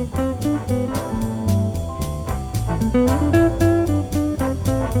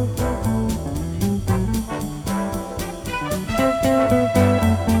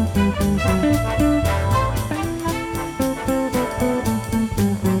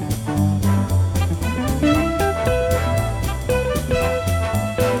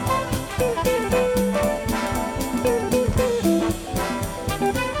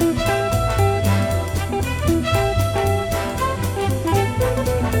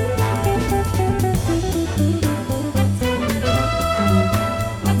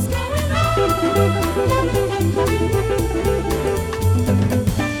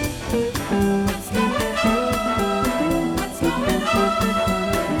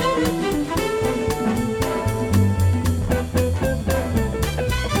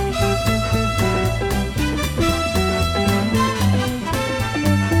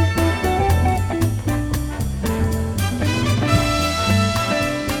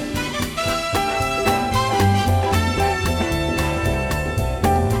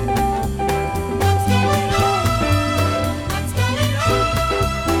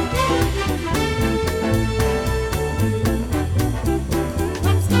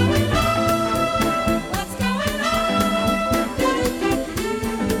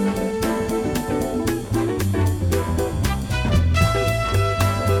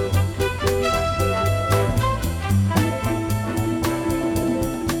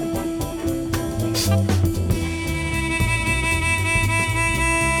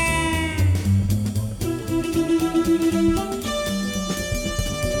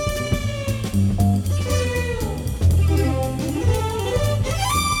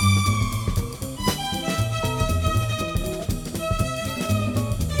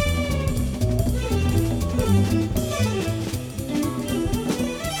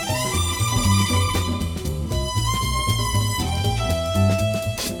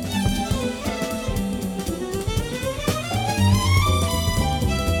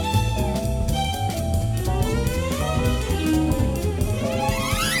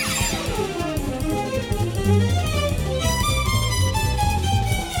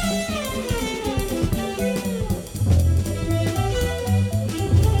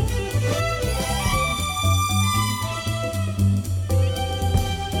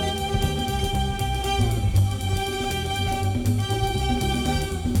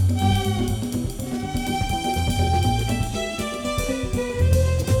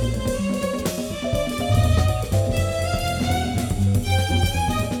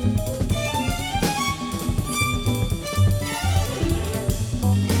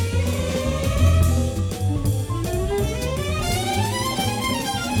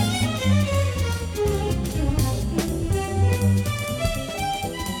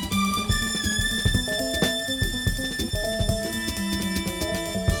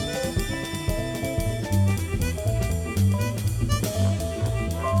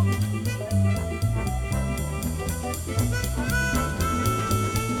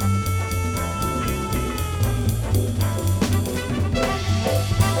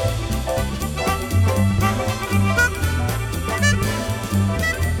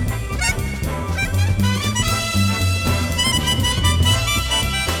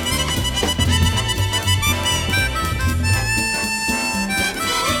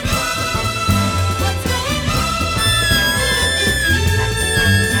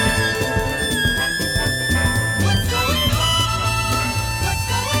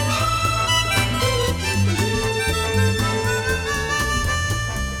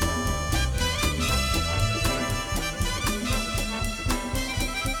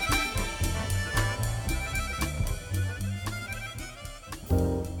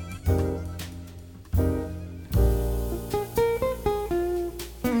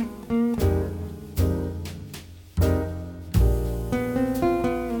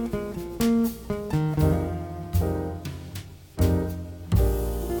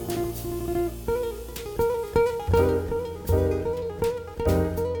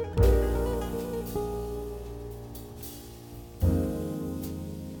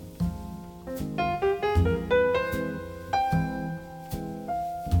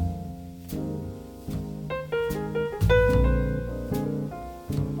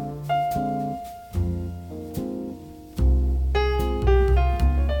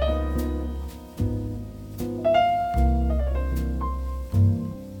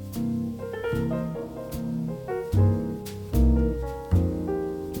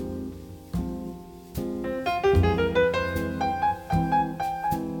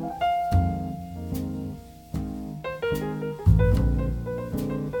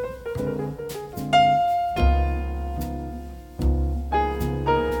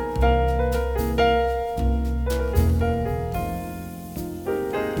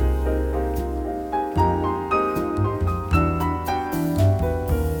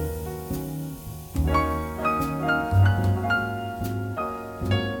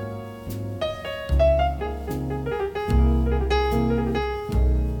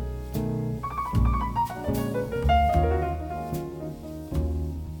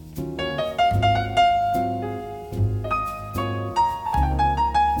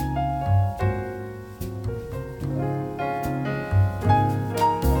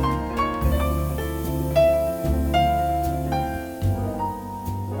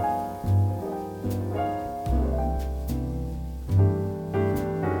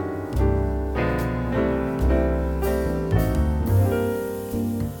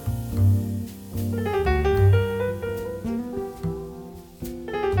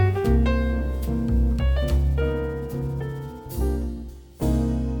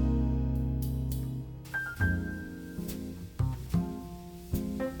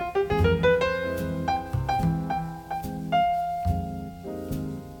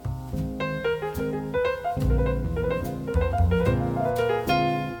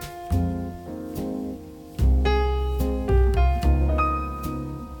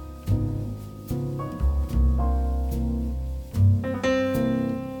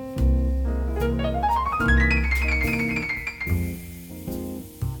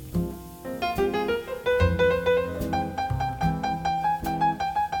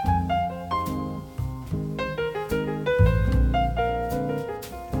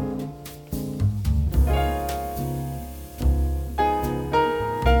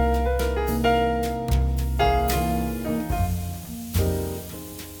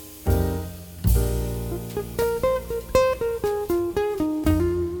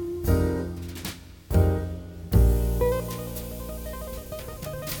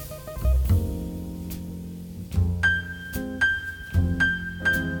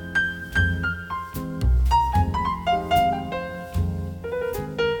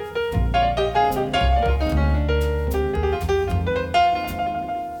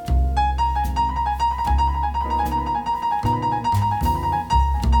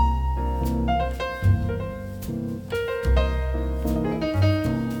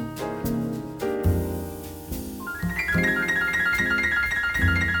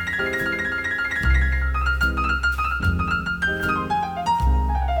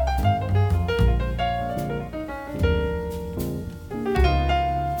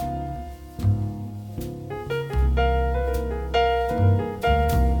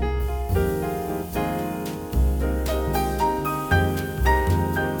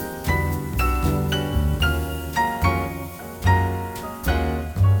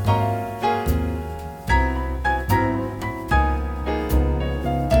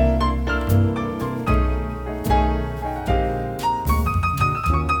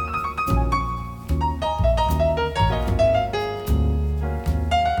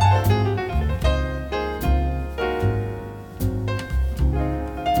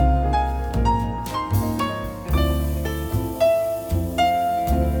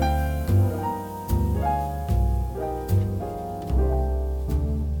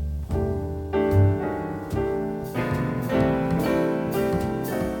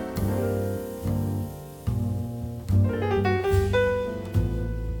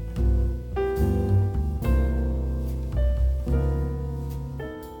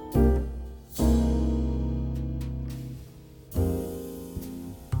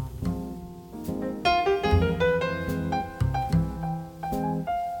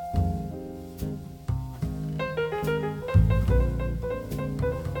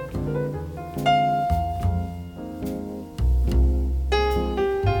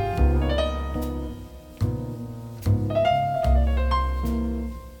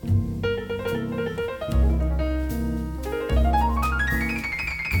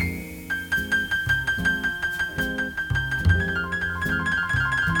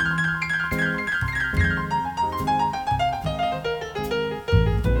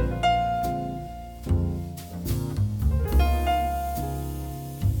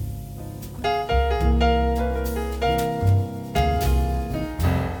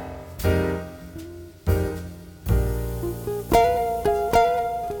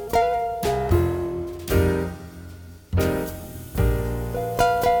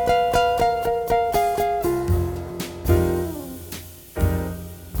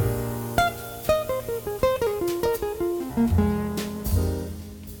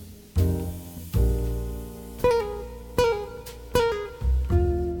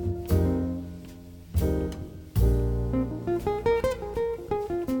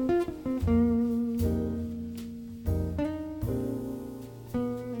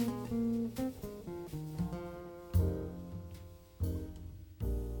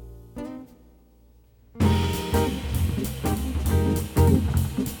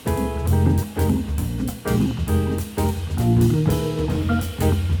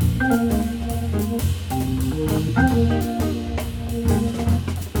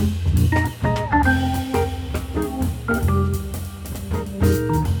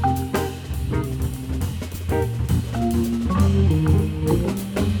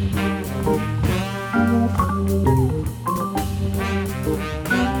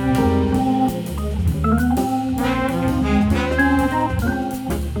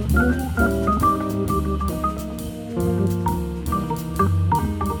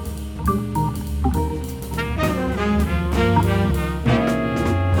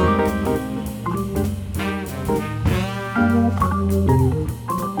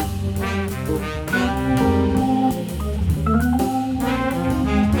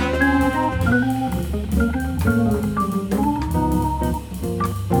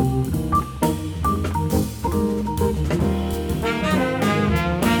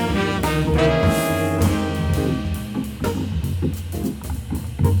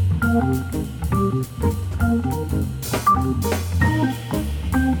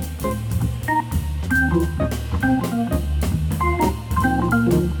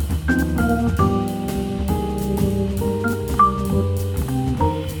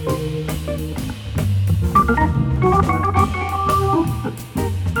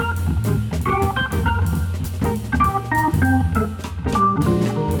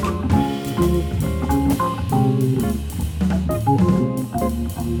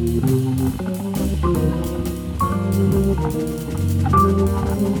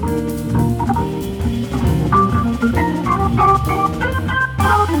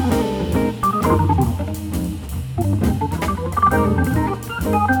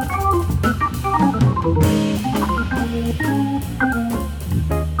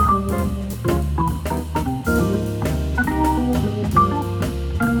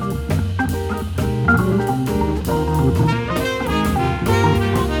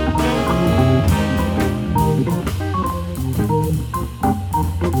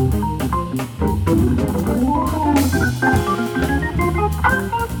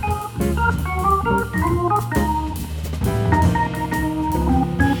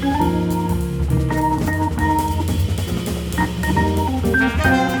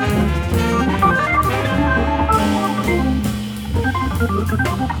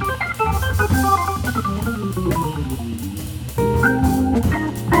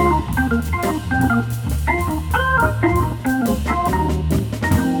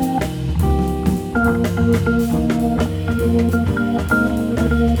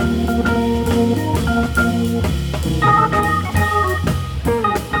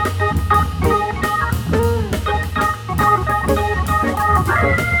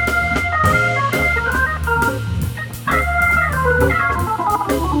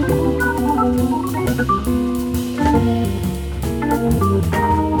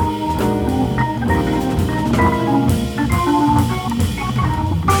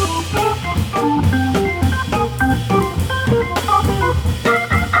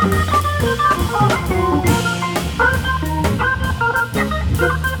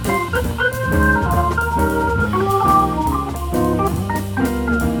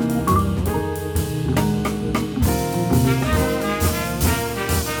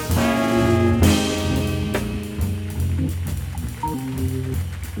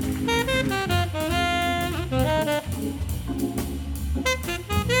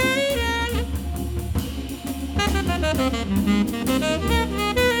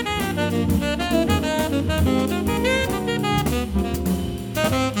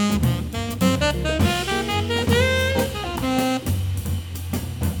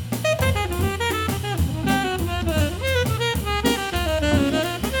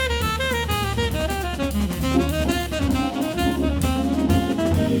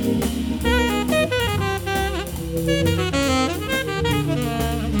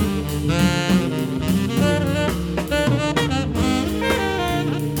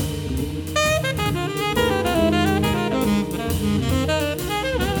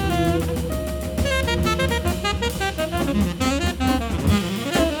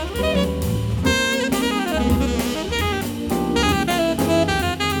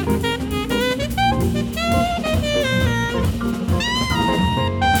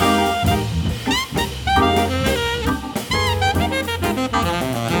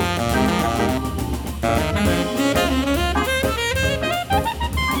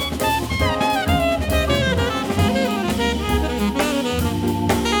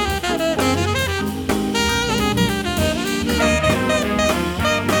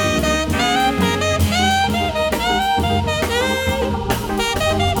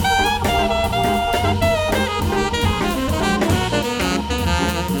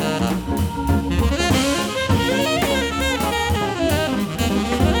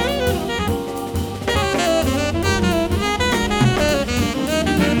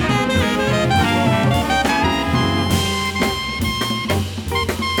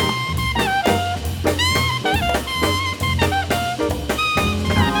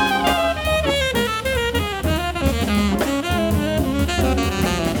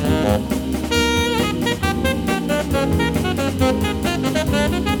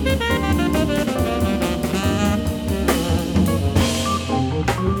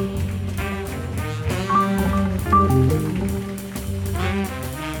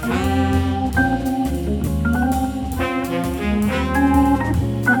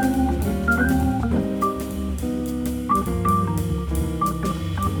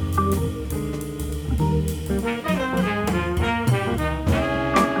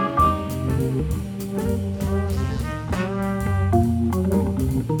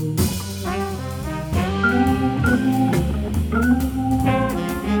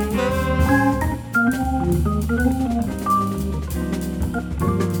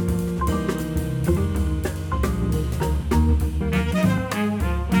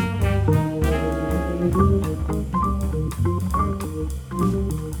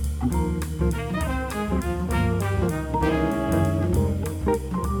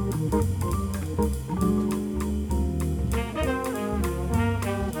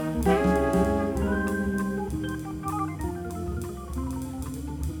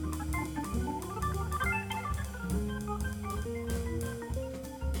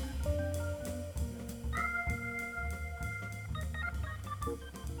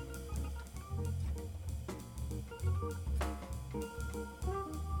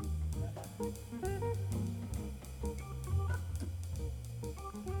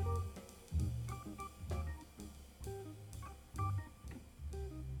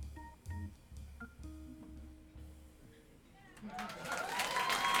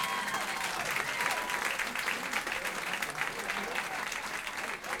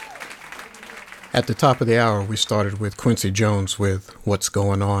 At the top of the hour, we started with Quincy Jones with What's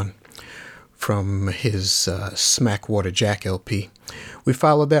Going On from his Smackwater Jack LP. We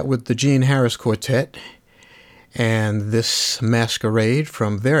followed that with the Gene Harris Quartet and This Masquerade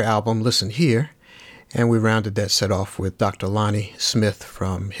from their album Listen Here. And we rounded that set off with Dr. Lonnie Smith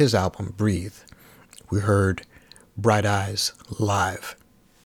from his album Breathe. We heard Bright Eyes live.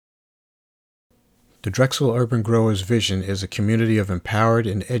 The Drexel Urban Growers' vision is a community of empowered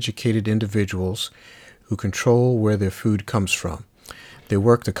and educated individuals who control where their food comes from. They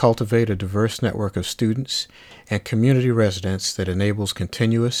work to cultivate a diverse network of students and community residents that enables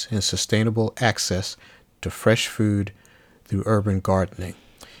continuous and sustainable access to fresh food through urban gardening.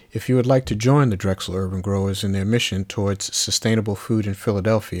 If you would like to join the Drexel Urban Growers in their mission towards sustainable food in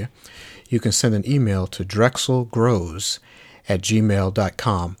Philadelphia, you can send an email to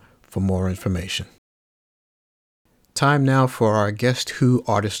drexelgrows@gmail.com for more information. Time now for our Guest Who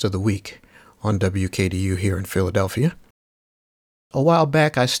Artist of the Week on WKDU here in Philadelphia. A while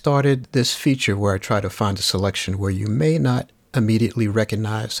back, I started this feature where I try to find a selection where you may not immediately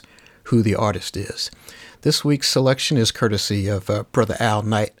recognize who the artist is. This week's selection is courtesy of Brother Al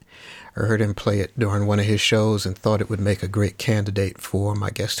Knight. I heard him play it during one of his shows and thought it would make a great candidate for my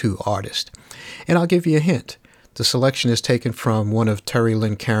Guest Who artist. And I'll give you a hint. The selection is taken from one of Terry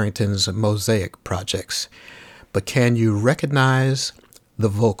Lynn Carrington's Mosaic projects. But can you recognize the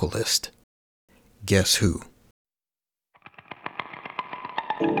vocalist? Guess who?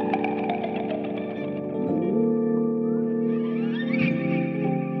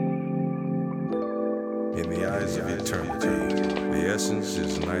 In the eyes of eternity, the essence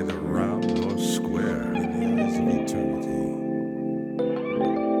is neither round nor square. In the eyes of eternity,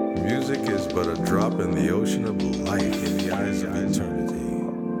 music is but a drop in the ocean of life. In the eyes of eternity,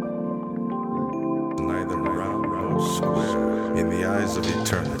 neither round nor square. In the eyes of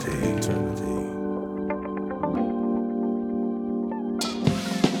eternity,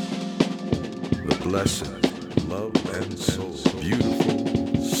 the blessed love and soul,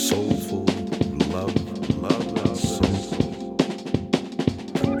 beautiful, soulful love and soul,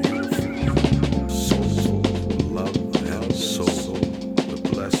 the beautiful, soulful love and soul, the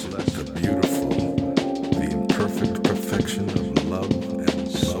blessed, the beautiful, the imperfect perfection of love and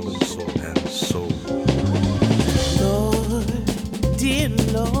soul and soul. Lord, dear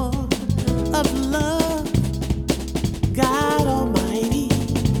Lord of love, God Almighty,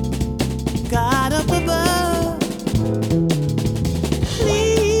 God up above,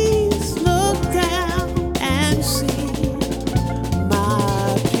 please look down and see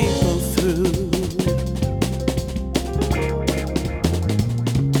my people through.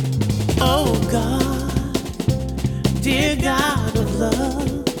 Oh God, dear God of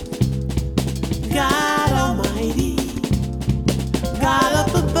love, God Almighty, God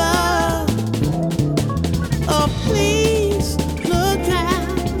up above, oh please look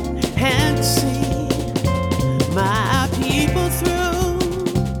down and see my people through.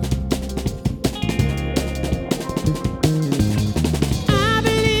 I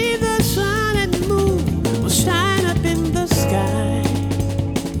believe the sun and moon will shine up in the sky.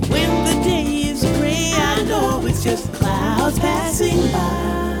 When the day is gray, I know it's just clouds passing by.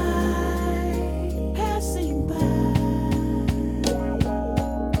 Passing by.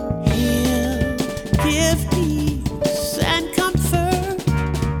 He'll give peace and comfort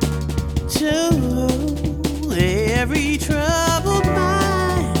to every troubled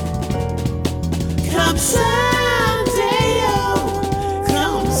mind. Come Sunday, oh,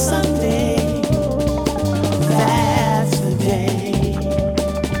 come Sunday, that's the day.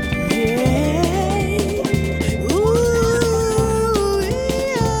 Yeah, ooh,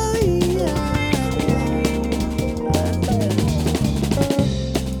 yeah, yeah.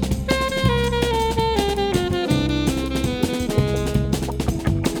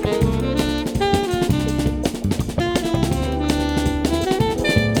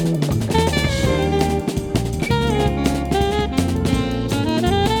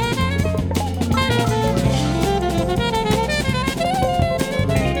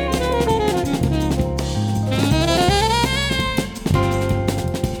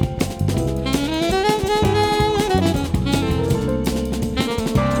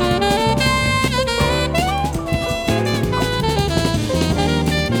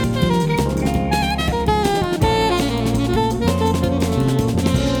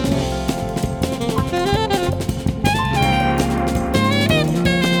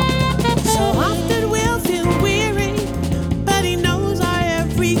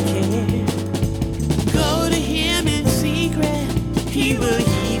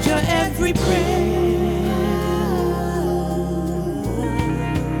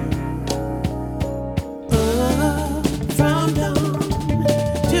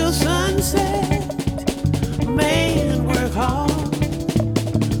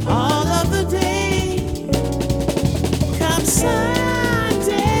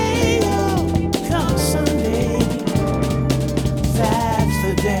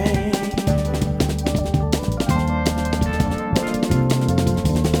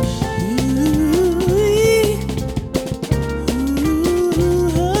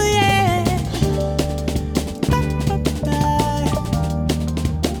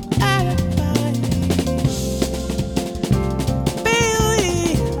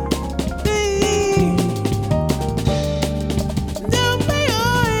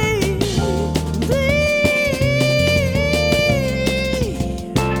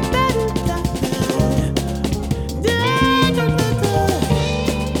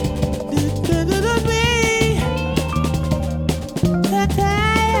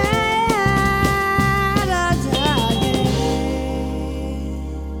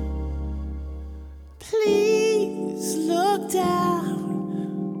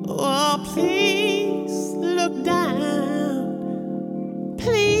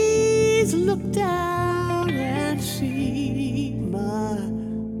 Please look down and see my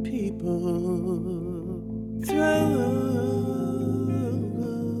people through.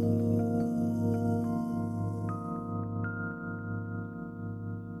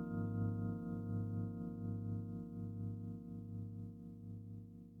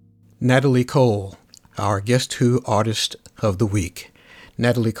 Natalie Cole, our Guess Who Artist of the Week.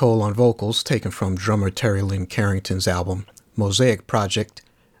 Natalie Cole on vocals, taken from drummer Terry Lynn Carrington's album, Mosaic Project,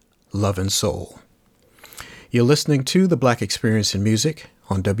 Love and Soul. You're listening to The Black Experience in Music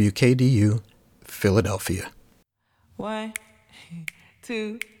on WKDU, Philadelphia. 1,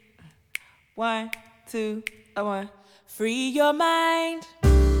 2, 1, 2, 1. Free your mind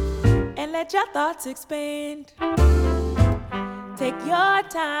and let your thoughts expand. Take your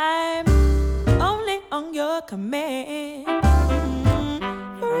time, only on your command.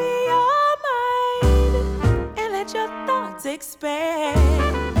 Free your mind and let your thoughts expand.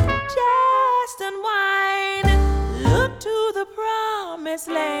 Just unwind, look to the promised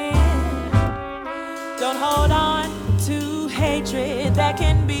land. Don't hold on to hatred, that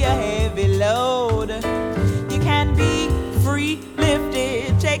can be a heavy load. You can be free,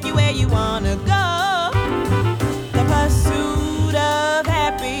 lifted, take you where you wanna go. The pursuit of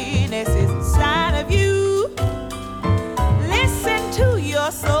happiness is inside of you. Listen to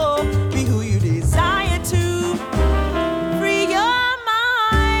your soul, be who you desire to. Free your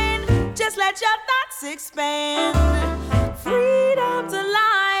mind, just let your thoughts expand. Freedom's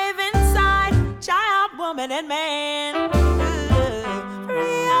alive inside child, woman, and man.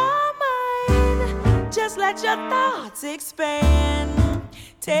 Free your mind, just let your thoughts expand.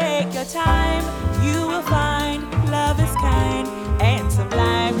 Take your time, you will find love is kind and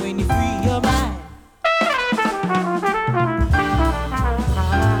sublime when you free your mind.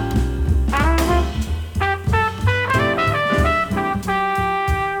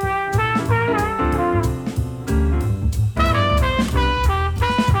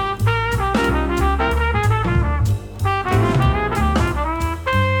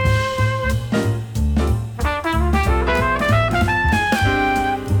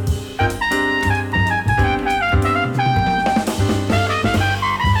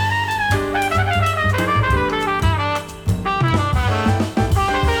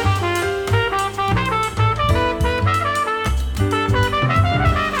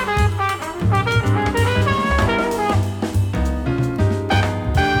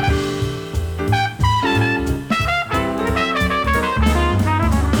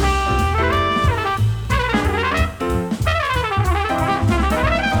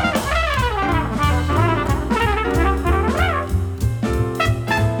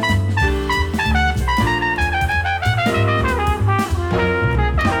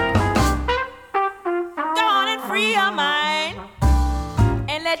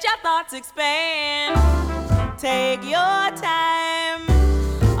 Expand. Take your time,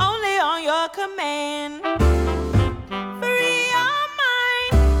 only on your command. Free your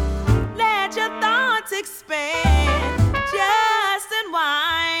mind, let your thoughts expand. Just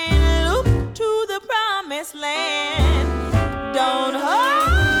unwind, look to the promised land. Don't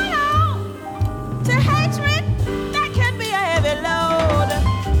hold on to hatred, that can be a heavy load.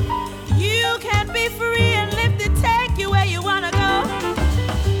 You can be free and lifted, take you where you wanna go.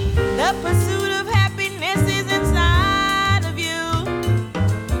 The pursuit of happiness is inside of you.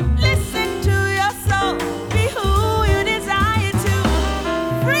 Listen to your soul, be who you desire to.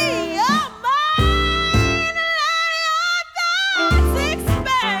 Free your mind, let your thoughts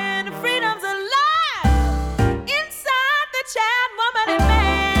expand. Freedom's alive inside the child, woman, and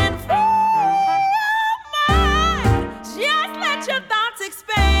man. Free your mind, just let your thoughts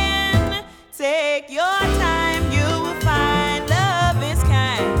expand. Take your time, you will find love is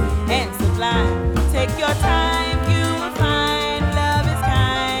kind and sublime. Take your time, you will find love is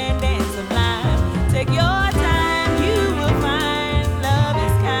kind and sublime. Take your time, you will find love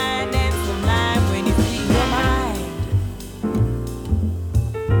is kind and sublime when you free your mind.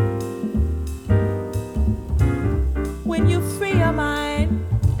 When you free your mind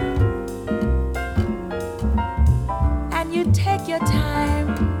and you take your time,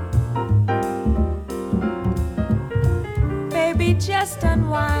 baby, just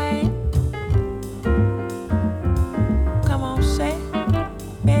unwind. Come on, say,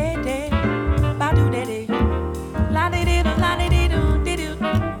 baby, ba do de de, la de de do, la de de do, de do.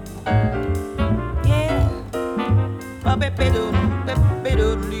 Yeah, ba be be do,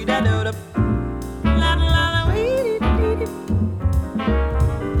 li da do da, la la la, wee de de.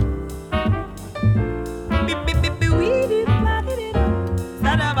 Bi bi bi bi wee de, la de de do,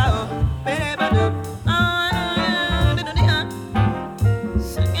 da da ba oh, be ba do.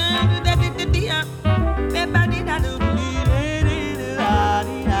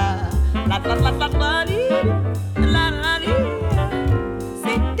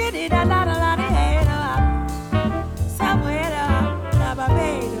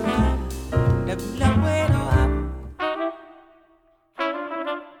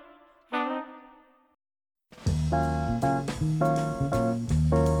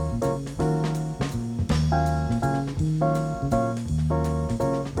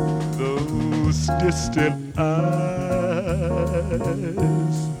 those distant eyes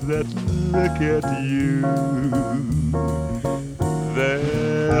that look at you.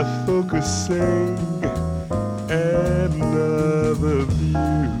 They're focusing another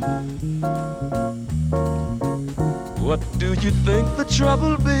view. What do you think the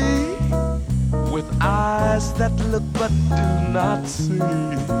trouble be with eyes that look but do not see?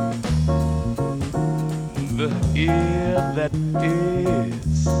 The ear that is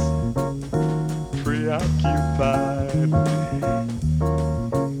preoccupied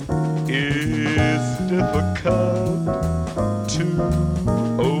is difficult to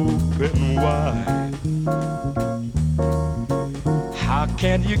open wide. How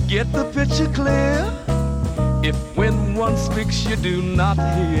can you get the picture clear if when one speaks you do not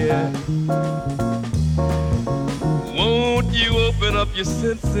hear? Won't you open up your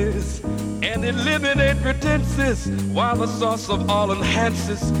senses and eliminate pretenses while the source of all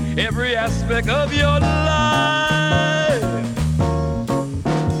enhances every aspect of your life?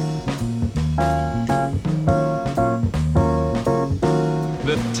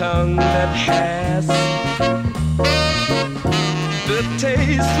 The tongue that has the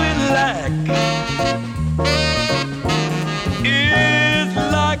taste we lack is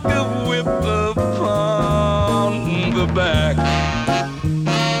like a whip upon the back.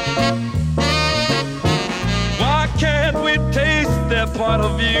 Why can't we taste their point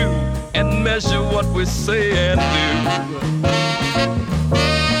of view and measure what we say and do?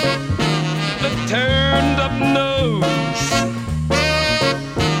 The turned up nose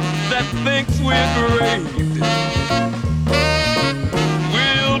that thinks we're great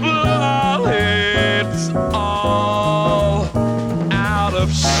will blow our heads all out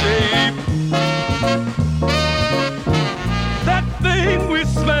of shape. That thing we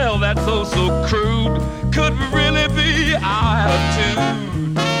smell that's oh so crude could really be our attitude.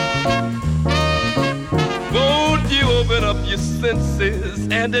 Won't you open up your senses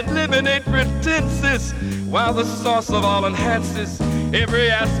and eliminate pretenses while the source of all enhances every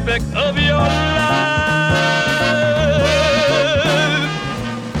aspect of your life?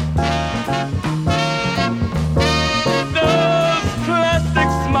 Those plastic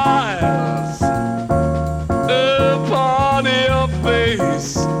smiles upon your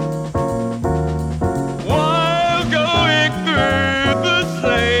face while going through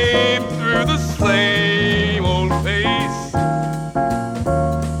the same old pace.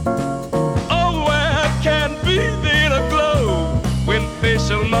 Oh, where can be the inner glow when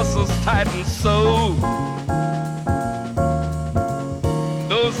facial muscles tighten so?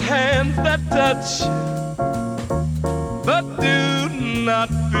 Those hands that touch but do not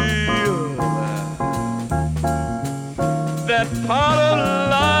feel, that part of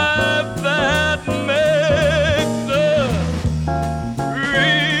life that makes us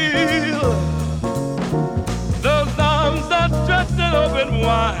real. Those arms are stretched and open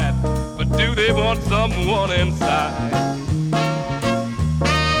wide, but do they want someone inside?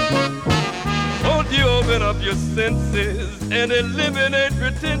 Won't you open up your senses and eliminate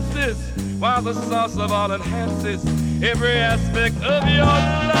pretenses while the source of all enhances every aspect of your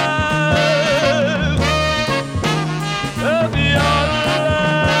life? Of your life,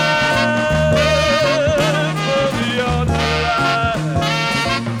 of your life,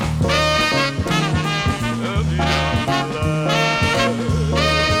 of your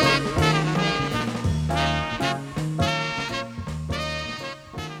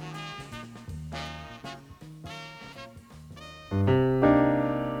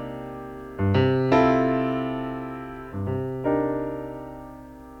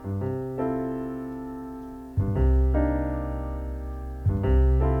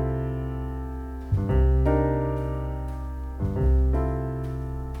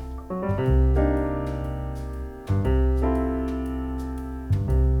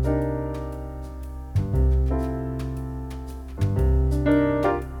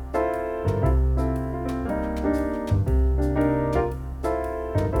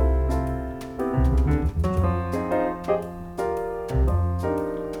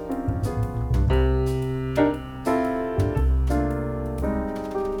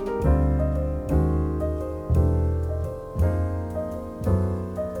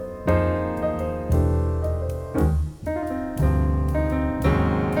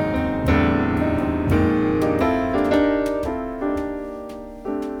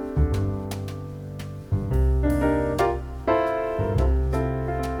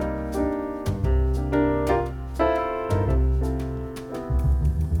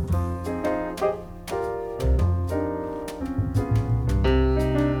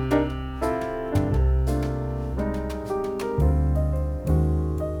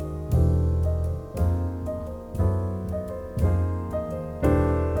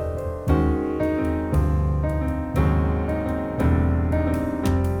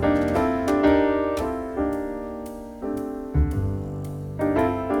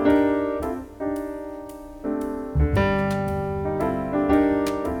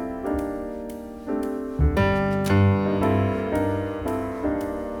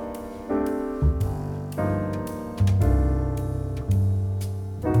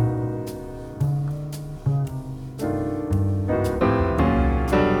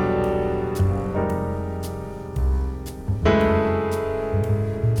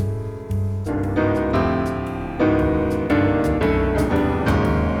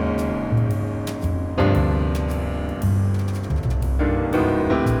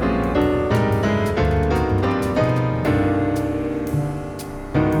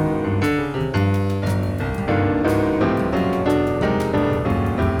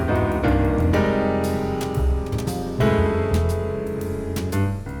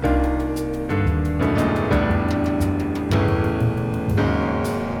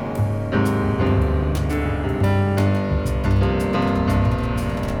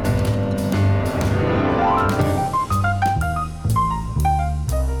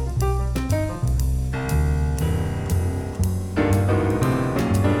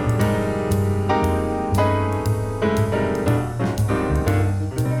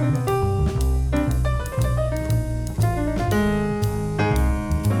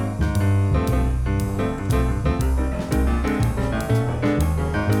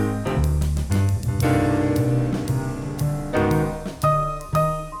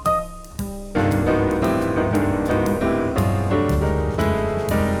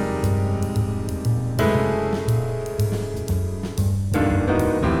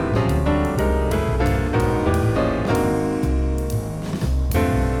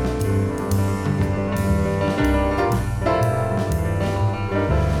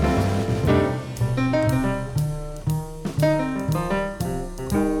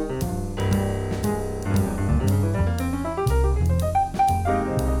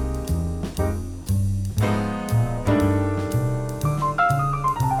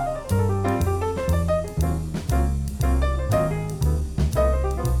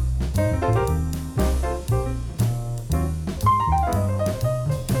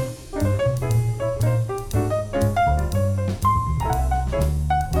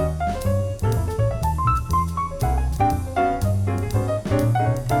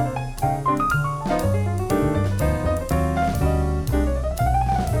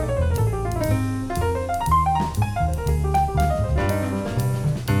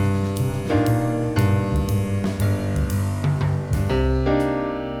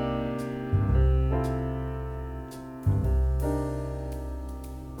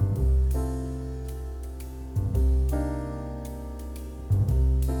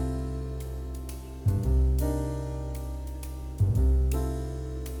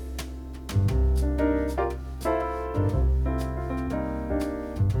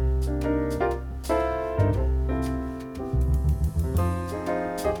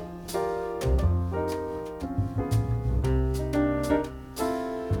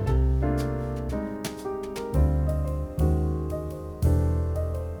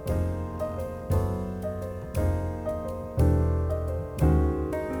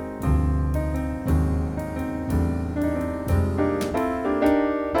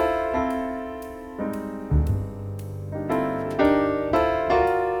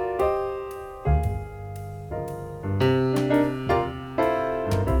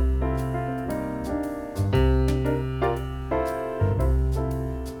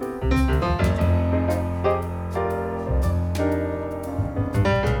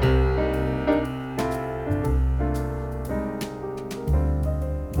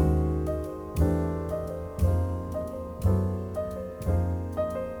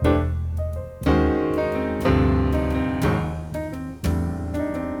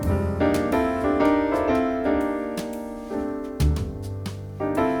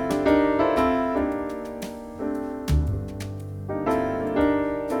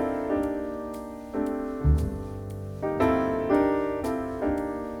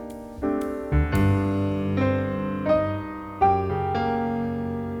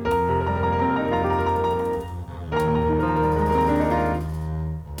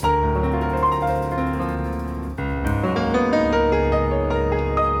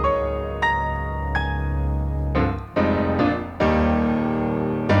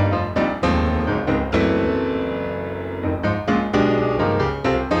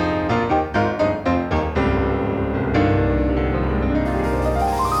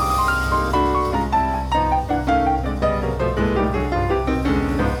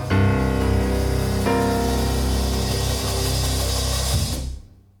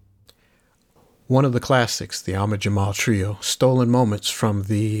one of the classics, the Ahmad Jamal Trio, Stolen Moments from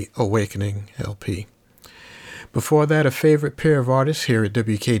the Awakening LP. Before that, a favorite pair of artists here at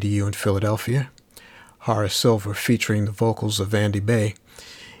WKDU in Philadelphia, Horace Silver featuring the vocals of Andy Bay.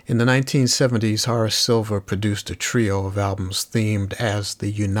 In the 1970s, Horace Silver produced a trio of albums themed as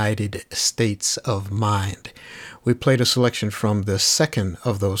the United States of Mind. We played a selection from the second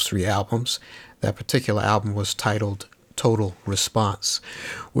of those three albums. That particular album was titled Total Response.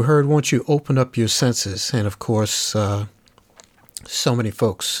 We heard Won't You Open Up Your Senses, and of course, so many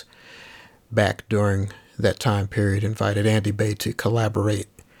folks back during that time period invited Andy Bay to collaborate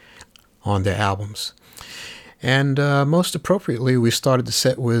on their albums. And most appropriately, we started the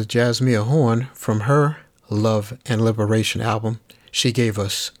set with Jasmia Horn from her Love and Liberation album. She gave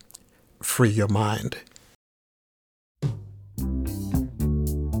us Free Your Mind.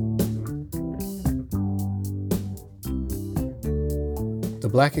 The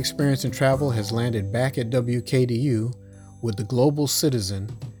Black Experience in Travel has landed back at WKDU with the global citizen,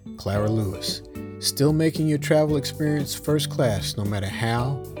 Clara Lewis, still making your travel experience first class no matter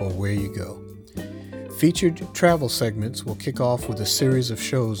how or where you go. Featured travel segments will kick off with a series of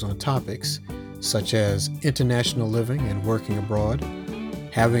shows on topics such as international living and working abroad,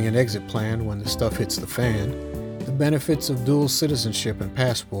 having an exit plan when the stuff hits the fan, the benefits of dual citizenship and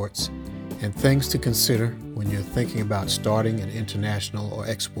passports, and things to consider when you're thinking about starting an international or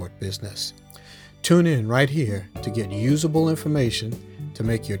export business. Tune in right here to get usable information to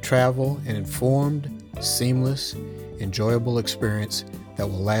make your travel an informed, seamless, enjoyable experience that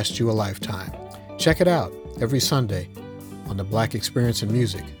will last you a lifetime. Check it out every Sunday on the Black Experience in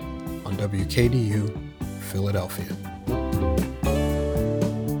Music on WKDU, Philadelphia.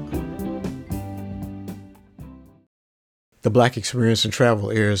 The Black Experience in Travel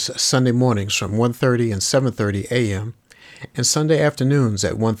airs Sunday mornings from 1:30 and 7:30 a.m. and Sunday afternoons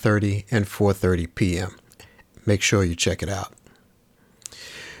at 1:30 and 4:30 p.m. Make sure you check it out.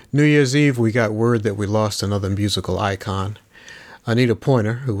 New Year's Eve, we got word that we lost another musical icon, Anita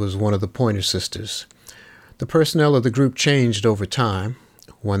Pointer, who was one of the Pointer Sisters. The personnel of the group changed over time.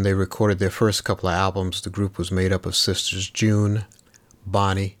 When they recorded their first couple of albums, the group was made up of sisters June,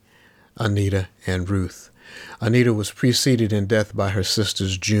 Bonnie, Anita, and Ruth. Anita was preceded in death by her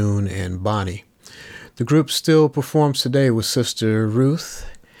sisters June and Bonnie. The group still performs today with Sister Ruth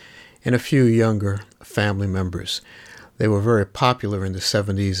and a few younger family members. They were very popular in the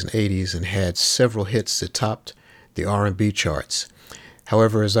 70s and 80s and had several hits that topped the R&B charts.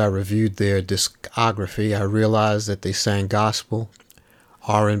 However, as I reviewed their discography, I realized that they sang gospel,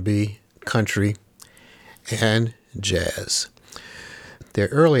 R&B, country, and jazz. Their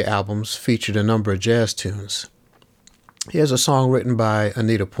early albums featured a number of jazz tunes. Here's a song written by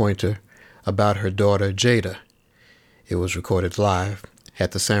Anita Pointer about her daughter Jada. It was recorded live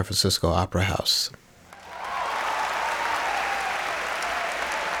at the San Francisco Opera House.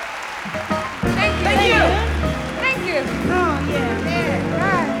 Thank you. Oh, yeah,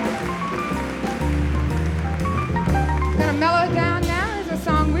 right. Gonna mellow down now. It's a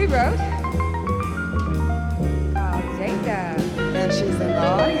song we wrote. Oh, Jada. And she's in the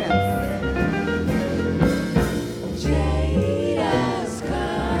audience. Jada's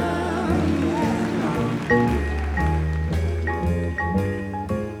coming.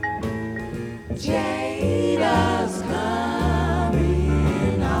 Jada's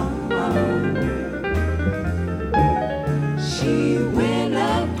coming home.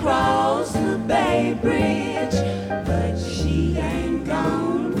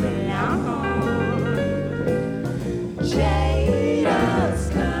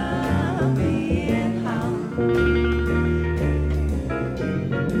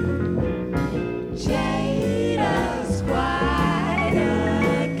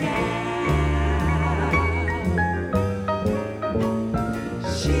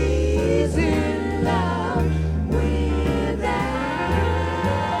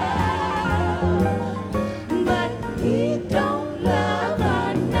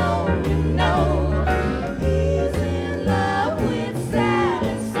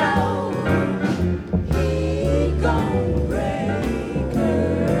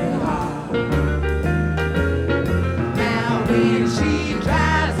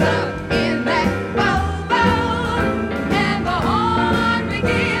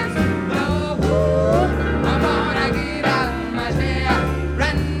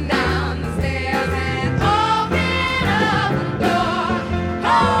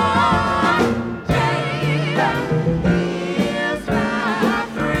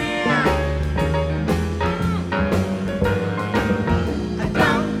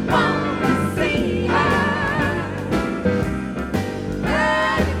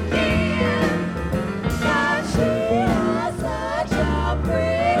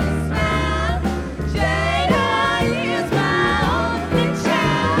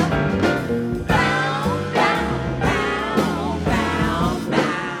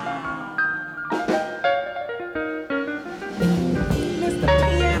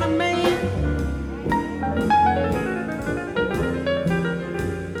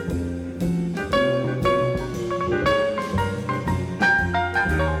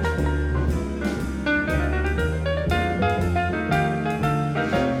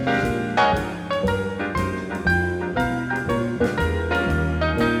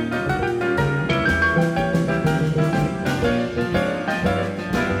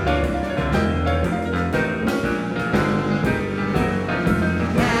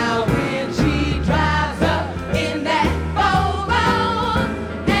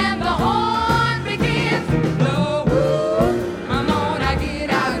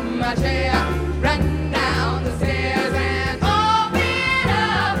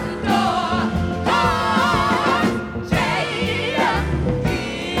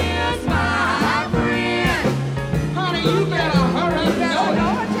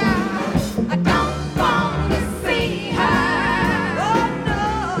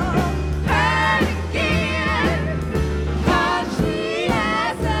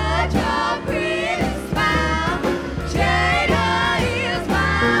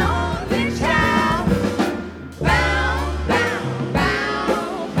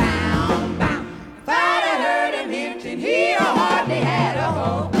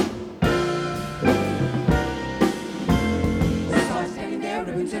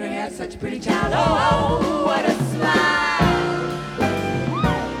 pretty child. Oh, what a smile.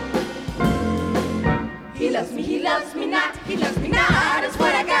 He loves me not, he loves me not, that's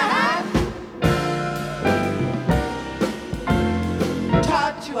what I got.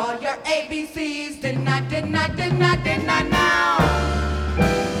 Taught you all your ABCs, didn't I now?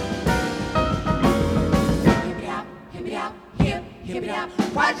 Hippity hop, hip, hippity hop,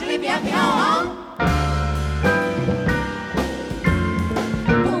 why'd you leave me up here?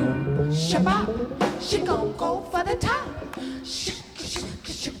 Boom, shabba, she gon' go for the top.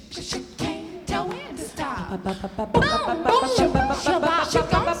 Can't tell when to stop. Boom, boom, shabba, she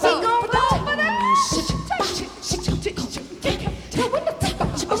gon' go for the top. She gon' go for the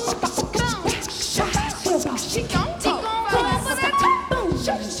top. She gon' go for the top.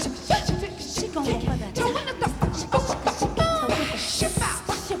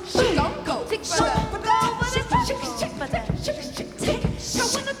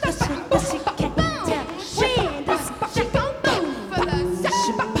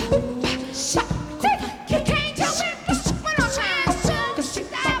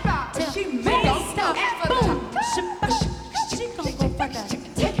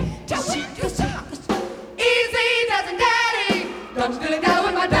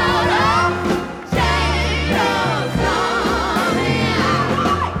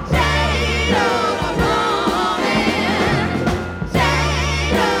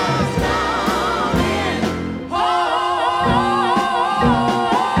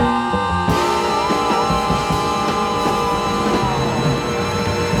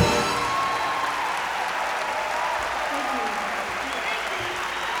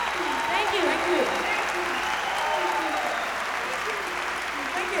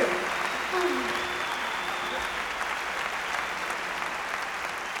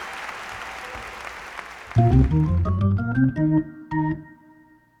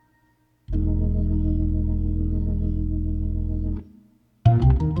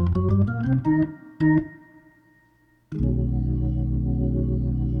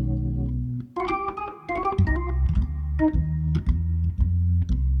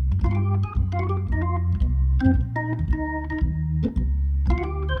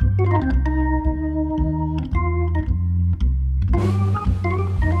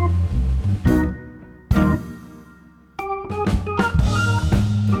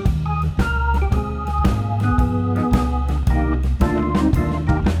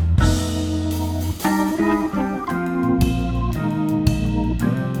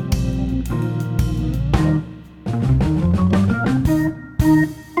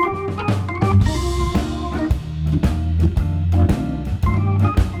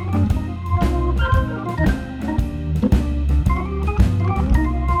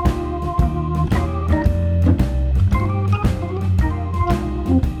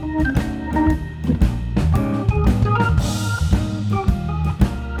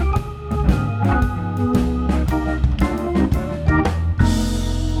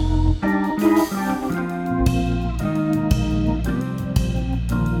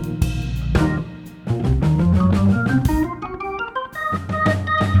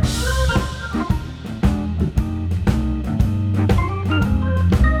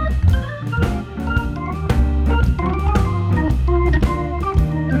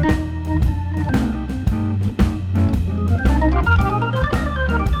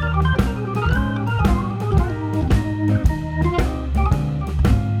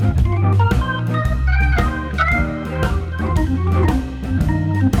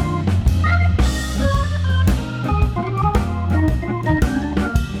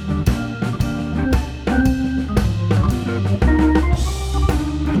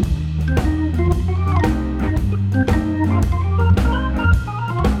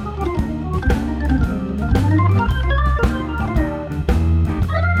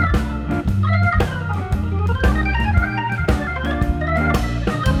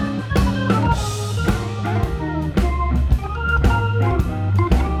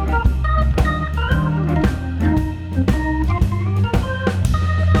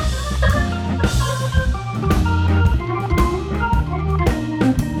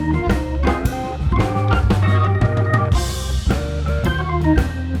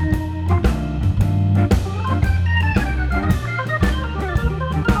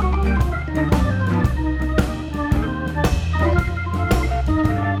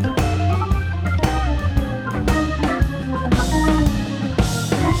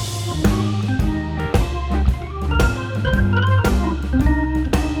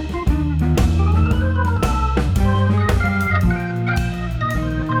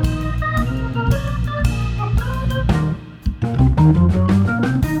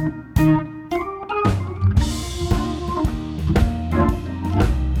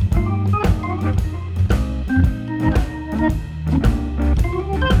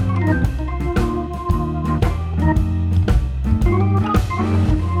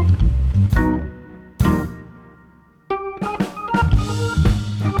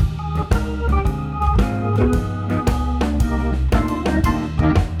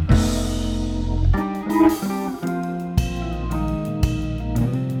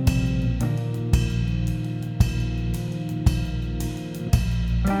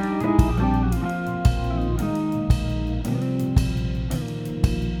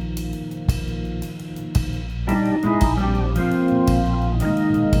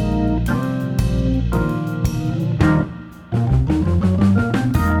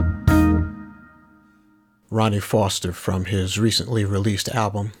 Ronnie Foster from his recently released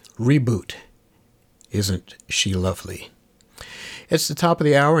album, Reboot, Isn't She Lovely? It's the top of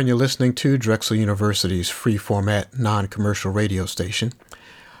the hour and you're listening to Drexel University's free format non-commercial radio station,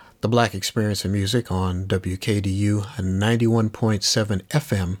 The Black Experience in Music on WKDU 91.7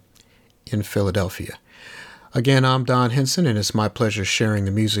 FM in Philadelphia. Again, I'm Don Hinson and it's my pleasure sharing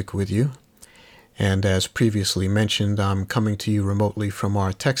the music with you. And as previously mentioned, I'm coming to you remotely from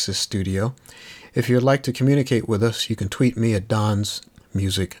our Texas studio. If you'd like to communicate with us, you can tweet me at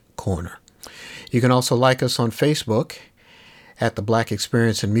DonsMusicCorner. You can also like us on Facebook at The Black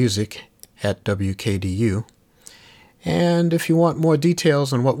Experience in Music at WKDU. And if you want more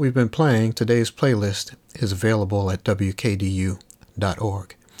details on what we've been playing, today's playlist is available at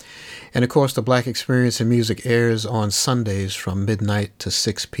WKDU.org. And of course, The Black Experience in Music airs on Sundays from midnight to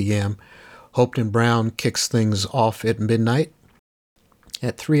 6 p.m. Hopeton Brown kicks things off at midnight.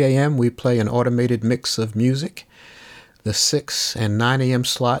 At 3 a.m., we play an automated mix of music. The 6 and 9 a.m.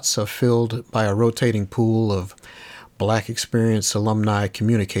 slots are filled by a rotating pool of Black Experience alumni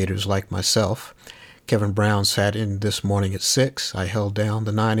communicators like myself. Kevin Brown sat in this morning at 6. I held down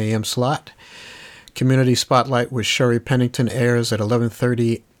the 9 a.m. slot. Community Spotlight with Sherry Pennington airs at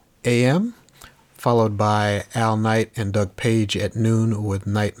 11:30 a.m., followed by Al Knight and Doug Page at noon with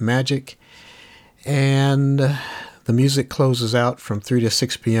Night Magic. And the music closes out from 3 to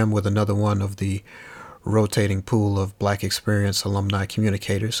 6 p.m. with another one of the rotating pool of Black Experience alumni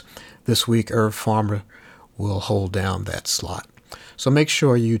communicators. This week, Irv Farmer will hold down that slot. So make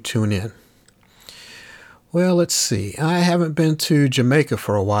sure you tune in. Well, let's see. I haven't been to Jamaica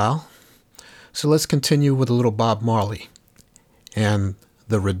for a while, so let's continue with a little Bob Marley and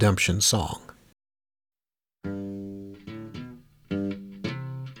the Redemption Song.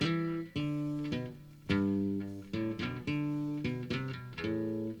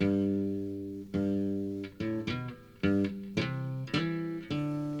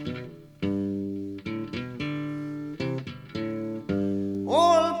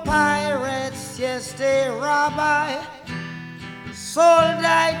 They rob I, sold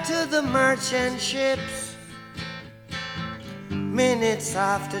I to the merchant ships. Minutes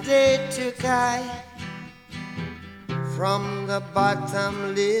after they took I from the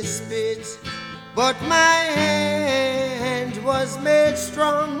bottomless pit, but my hand was made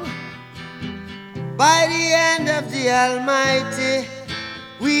strong by the hand of the Almighty.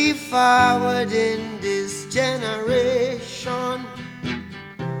 We forward in this generation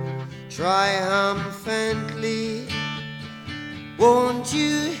triumphantly. Won't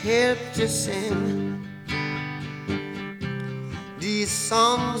you help to sing these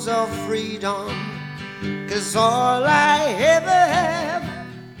songs of freedom? 'Cause all I ever have,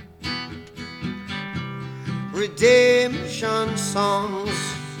 redemption songs,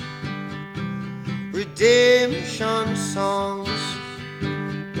 redemption songs.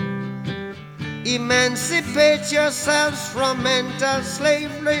 Emancipate yourselves from mental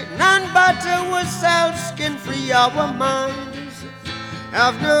slavery. None but ourselves can free our minds.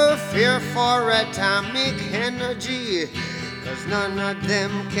 Have no fear for atomic energy, 'cause none of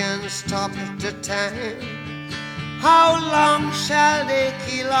them can stop the time. How long shall they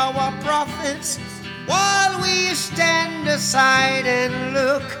kill our prophets while we stand aside and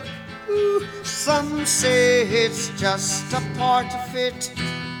look? Ooh, some say it's just a part of it.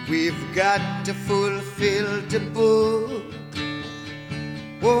 We've got to fulfill the book.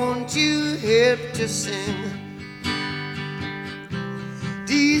 Won't you help to sing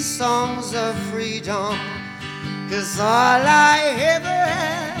these songs of freedom? 'Cause all I ever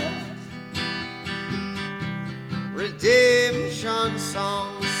have, redemption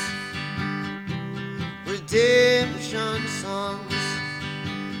songs, redemption songs,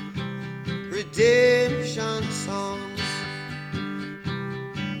 redemption songs.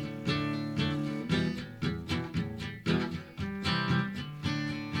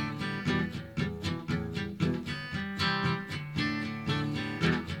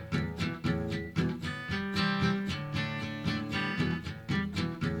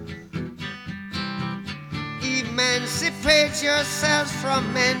 Emancipate yourselves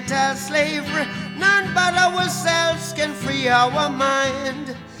from mental slavery. None but ourselves can free our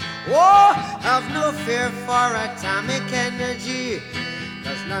mind. Oh, have no fear for atomic energy,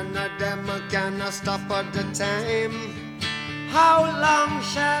 'cause none of them can stop at the time. How long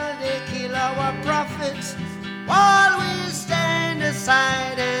shall they kill our prophets while we stand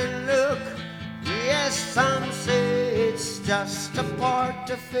aside and look? Yes, some say it's just a part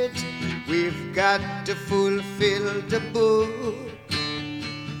of it. We've got to fulfill the book.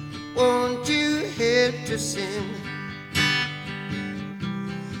 Won't you help to sing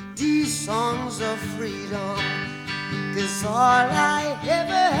these songs of freedom? 'Cause all I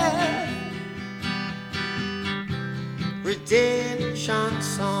ever had, redemption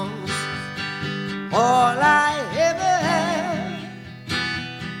songs, all I ever had,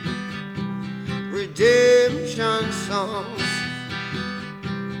 redemption songs,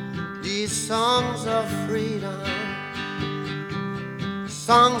 these songs of freedom,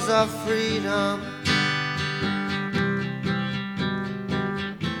 songs of freedom.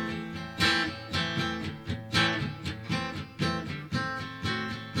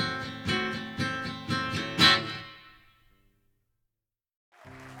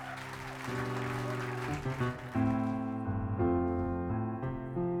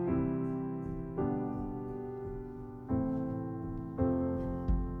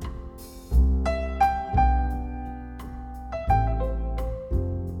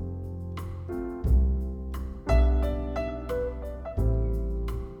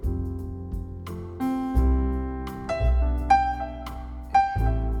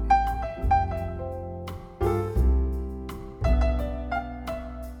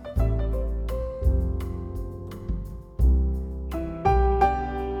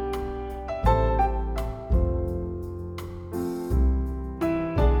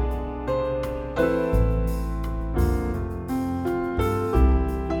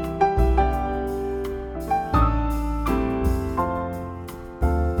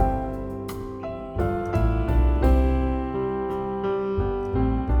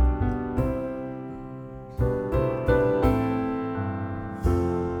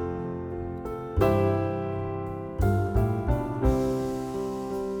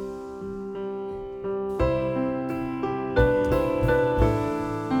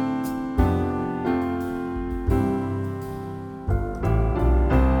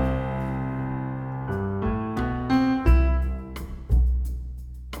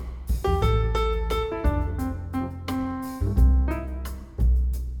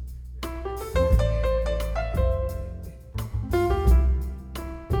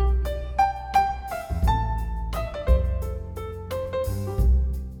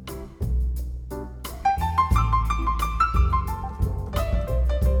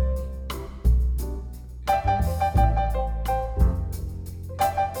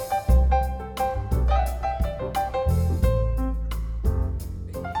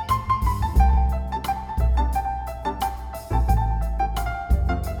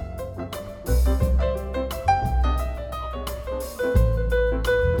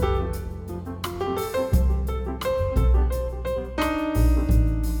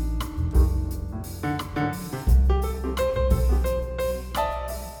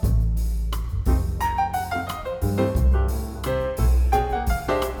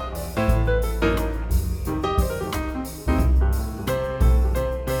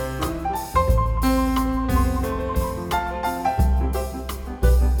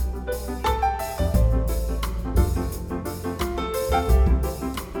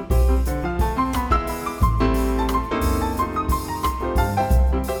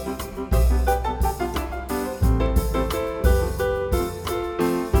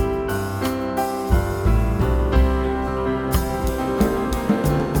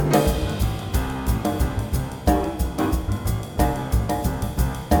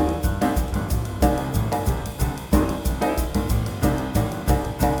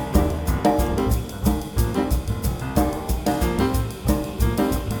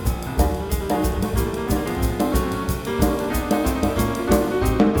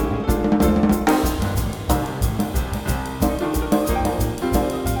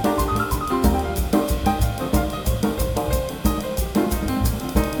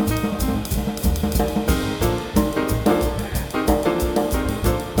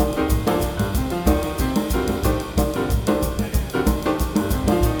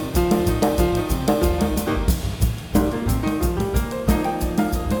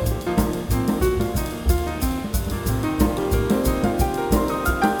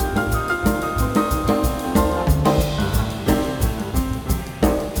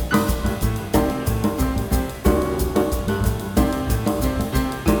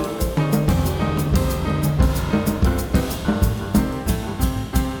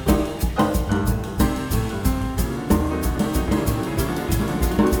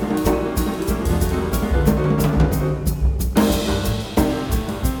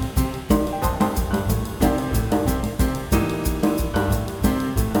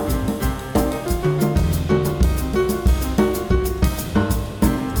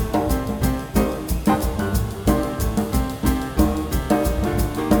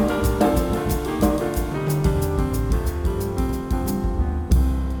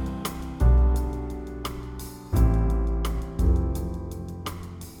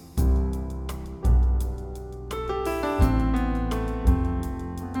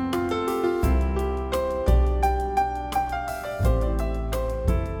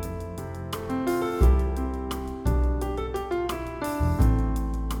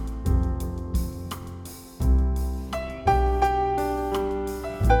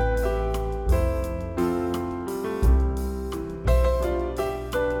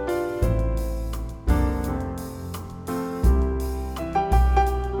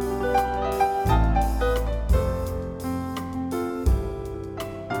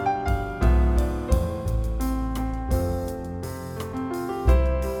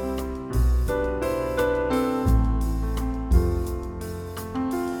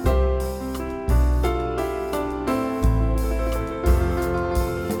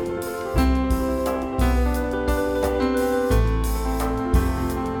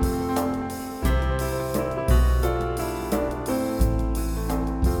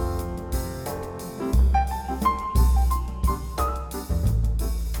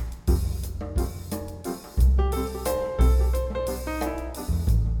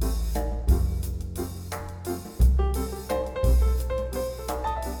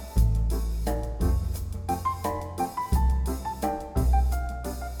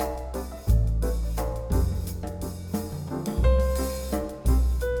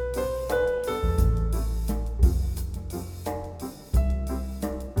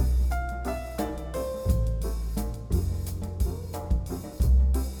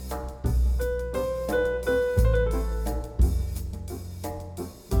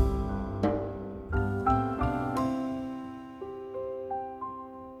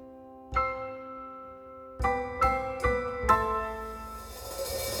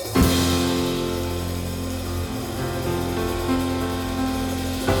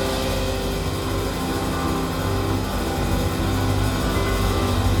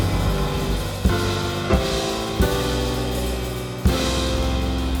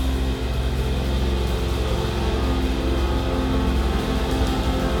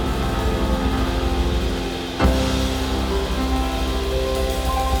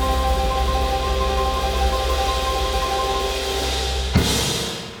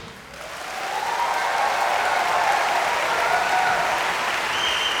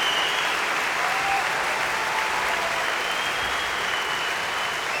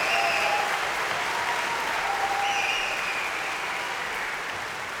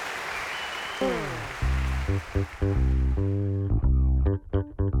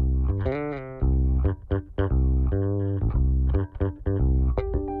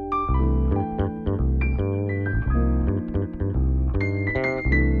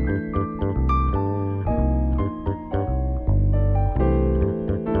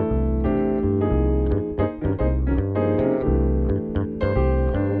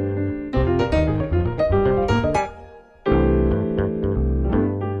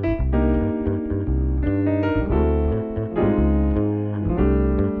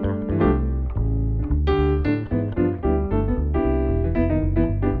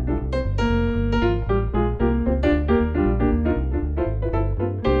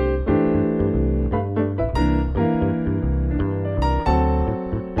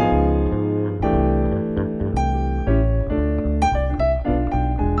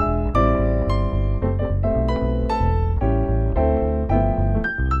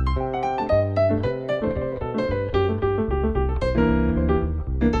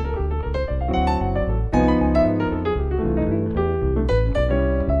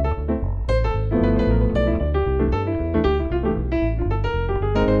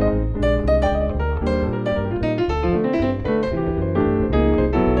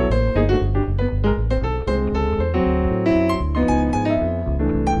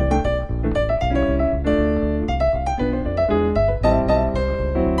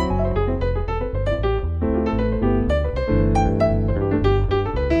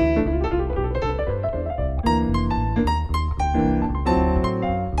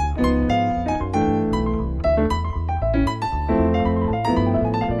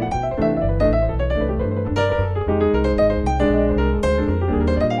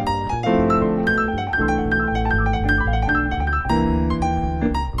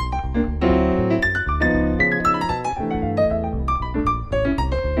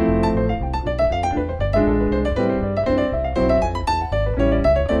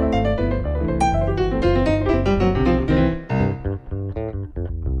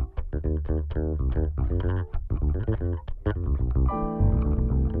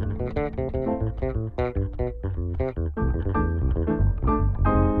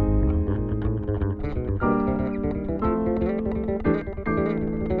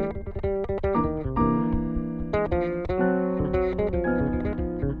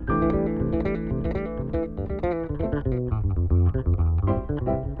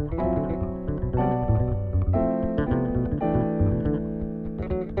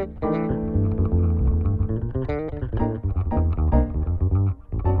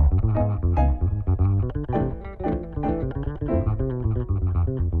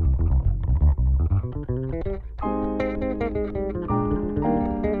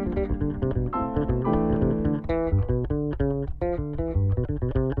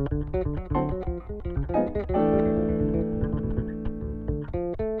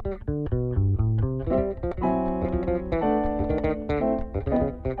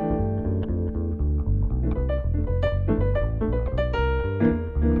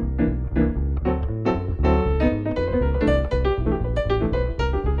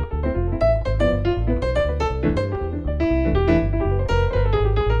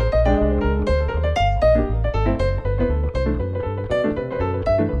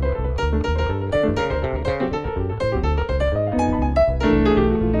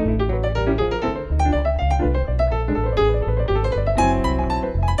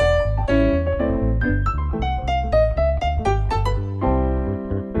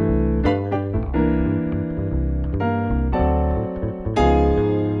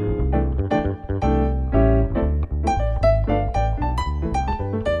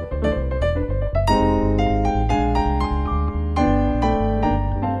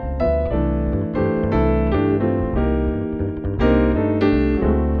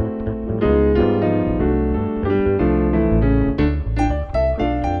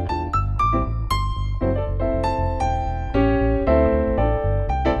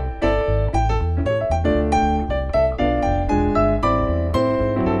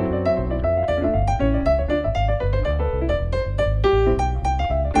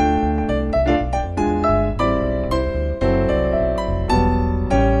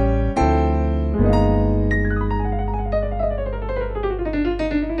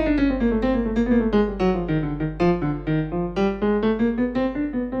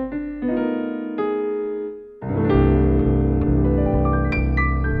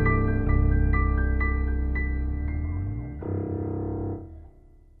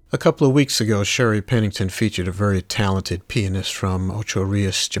 A couple of weeks ago, Sherry Pennington featured a very talented pianist from Ocho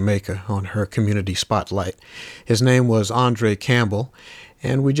Rios, Jamaica, on her community spotlight. His name was Andre Campbell,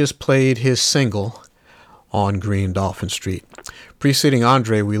 and we just played his single, On Green Dolphin Street. Preceding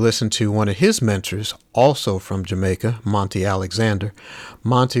Andre, we listened to one of his mentors, also from Jamaica, Monty Alexander.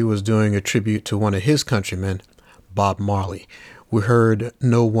 Monty was doing a tribute to one of his countrymen, Bob Marley. We heard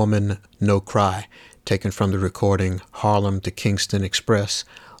No Woman, No Cry, taken from the recording Harlem to Kingston Express,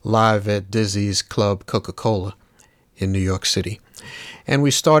 live at Dizzy's Club Coca-Cola in New York City. And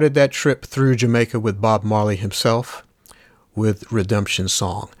we started that trip through Jamaica with Bob Marley himself with Redemption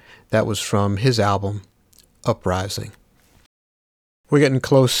Song. That was from his album, Uprising. We're getting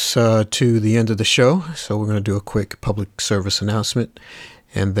close to the end of the show, so we're going to do a quick public service announcement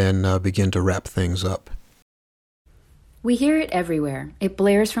and then begin to wrap things up. We hear it everywhere. It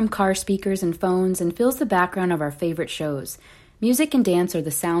blares from car speakers and phones and fills the background of our favorite shows. Music and dance are the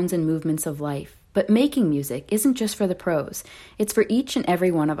sounds and movements of life, but making music isn't just for the pros. It's for each and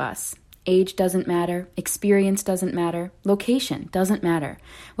every one of us. Age doesn't matter, experience doesn't matter, location doesn't matter.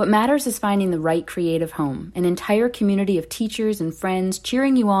 What matters is finding the right creative home, an entire community of teachers and friends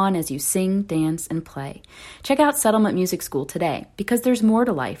cheering you on as you sing, dance, and play. Check out Settlement Music School today, because there's more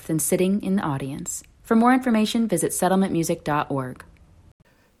to life than sitting in the audience. For more information, visit settlementmusic.org.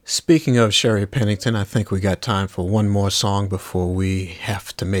 Speaking of Sherry Pennington, I think we got time for one more song before we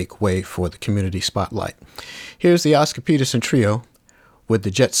have to make way for the community spotlight. Here's the Oscar Peterson Trio with the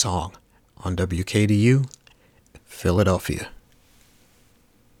Jet Song on WKDU, Philadelphia.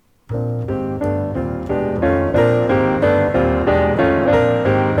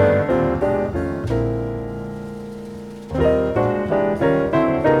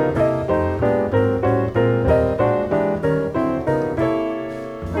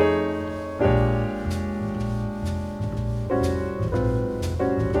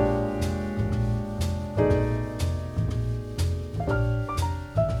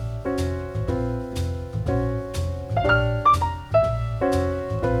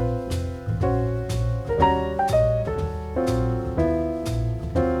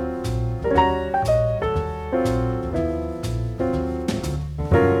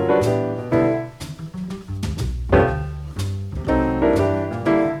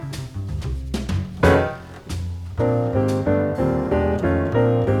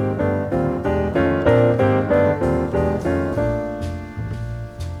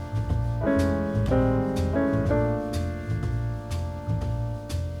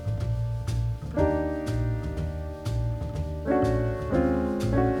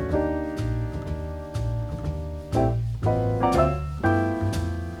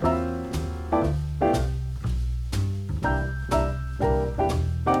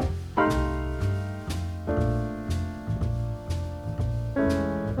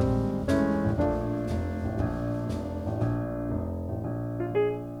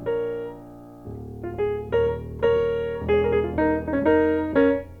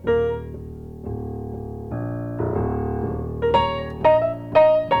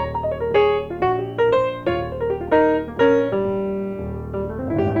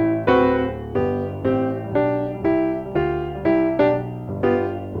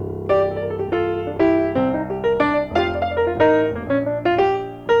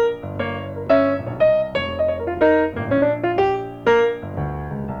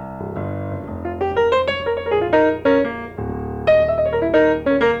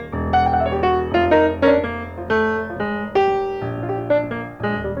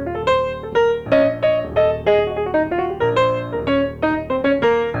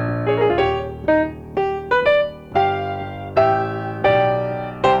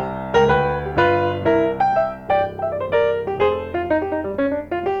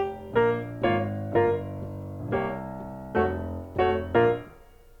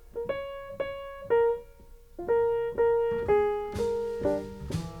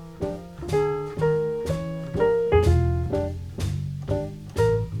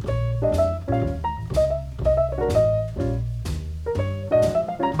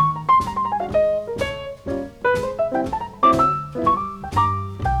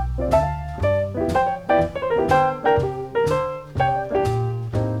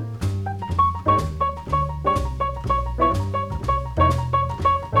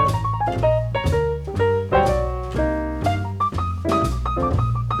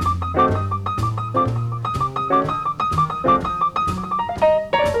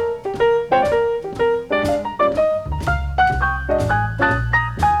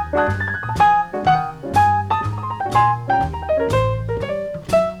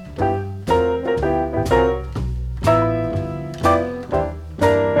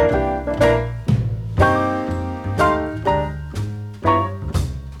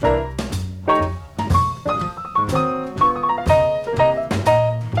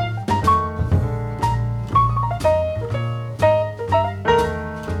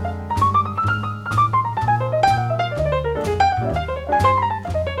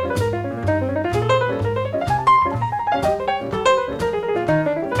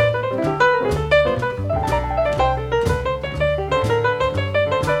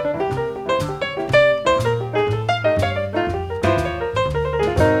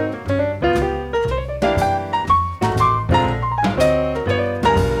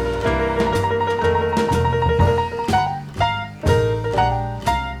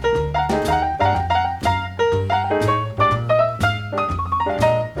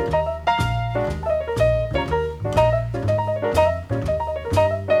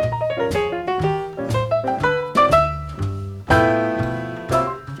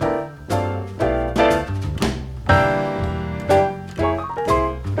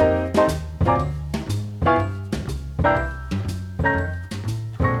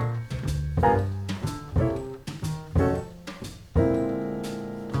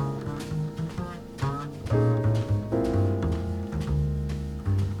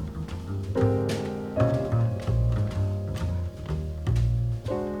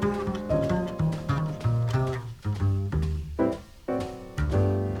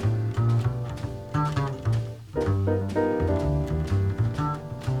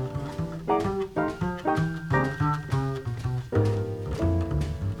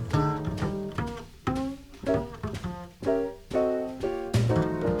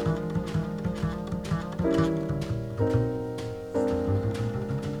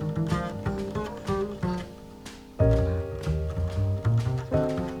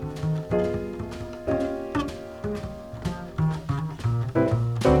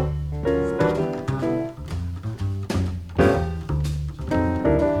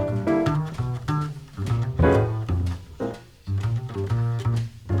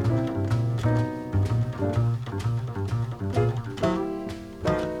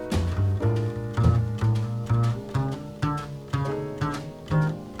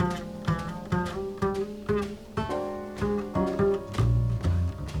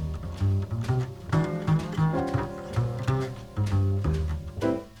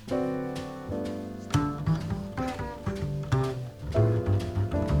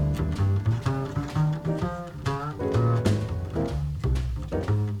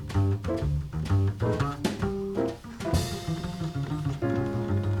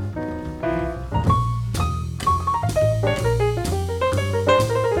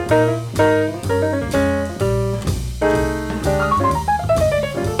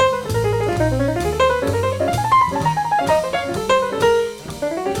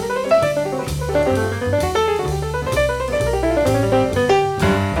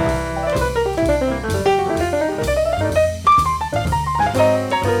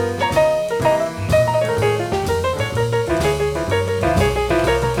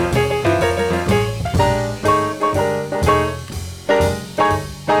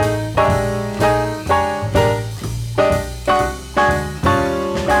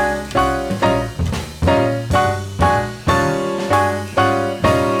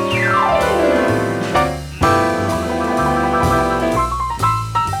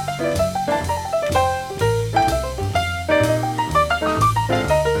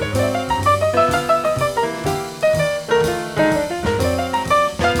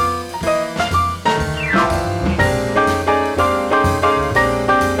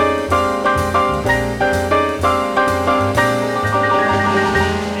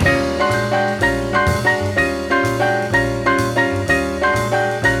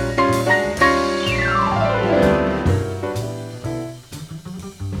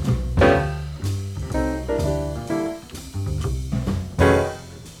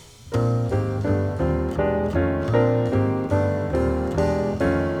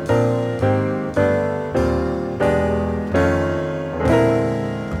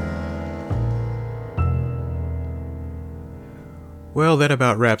 Well, that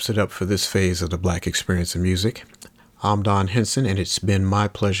about wraps it up for this phase of the Black Experience in Music. I'm Don Hinson, and it's been my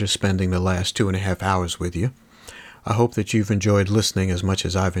pleasure spending the last 2.5 hours with you. I hope that you've enjoyed listening as much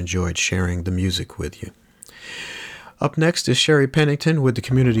as I've enjoyed sharing the music with you. Up next is Sherry Pennington with the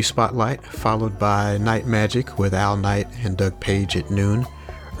Community Spotlight, followed by Night Magic with Al Knight and Doug Page at noon.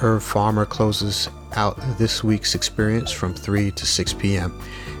 Irv Farmer closes out this week's experience from 3 to 6 p.m.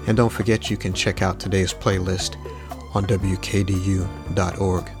 And don't forget you can check out today's playlist on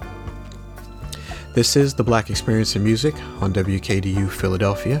WKDU.org. This is the Black Experience in Music on WKDU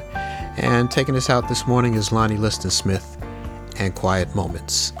Philadelphia, and taking us out this morning is Lonnie Liston Smith and Quiet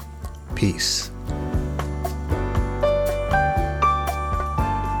Moments. Peace.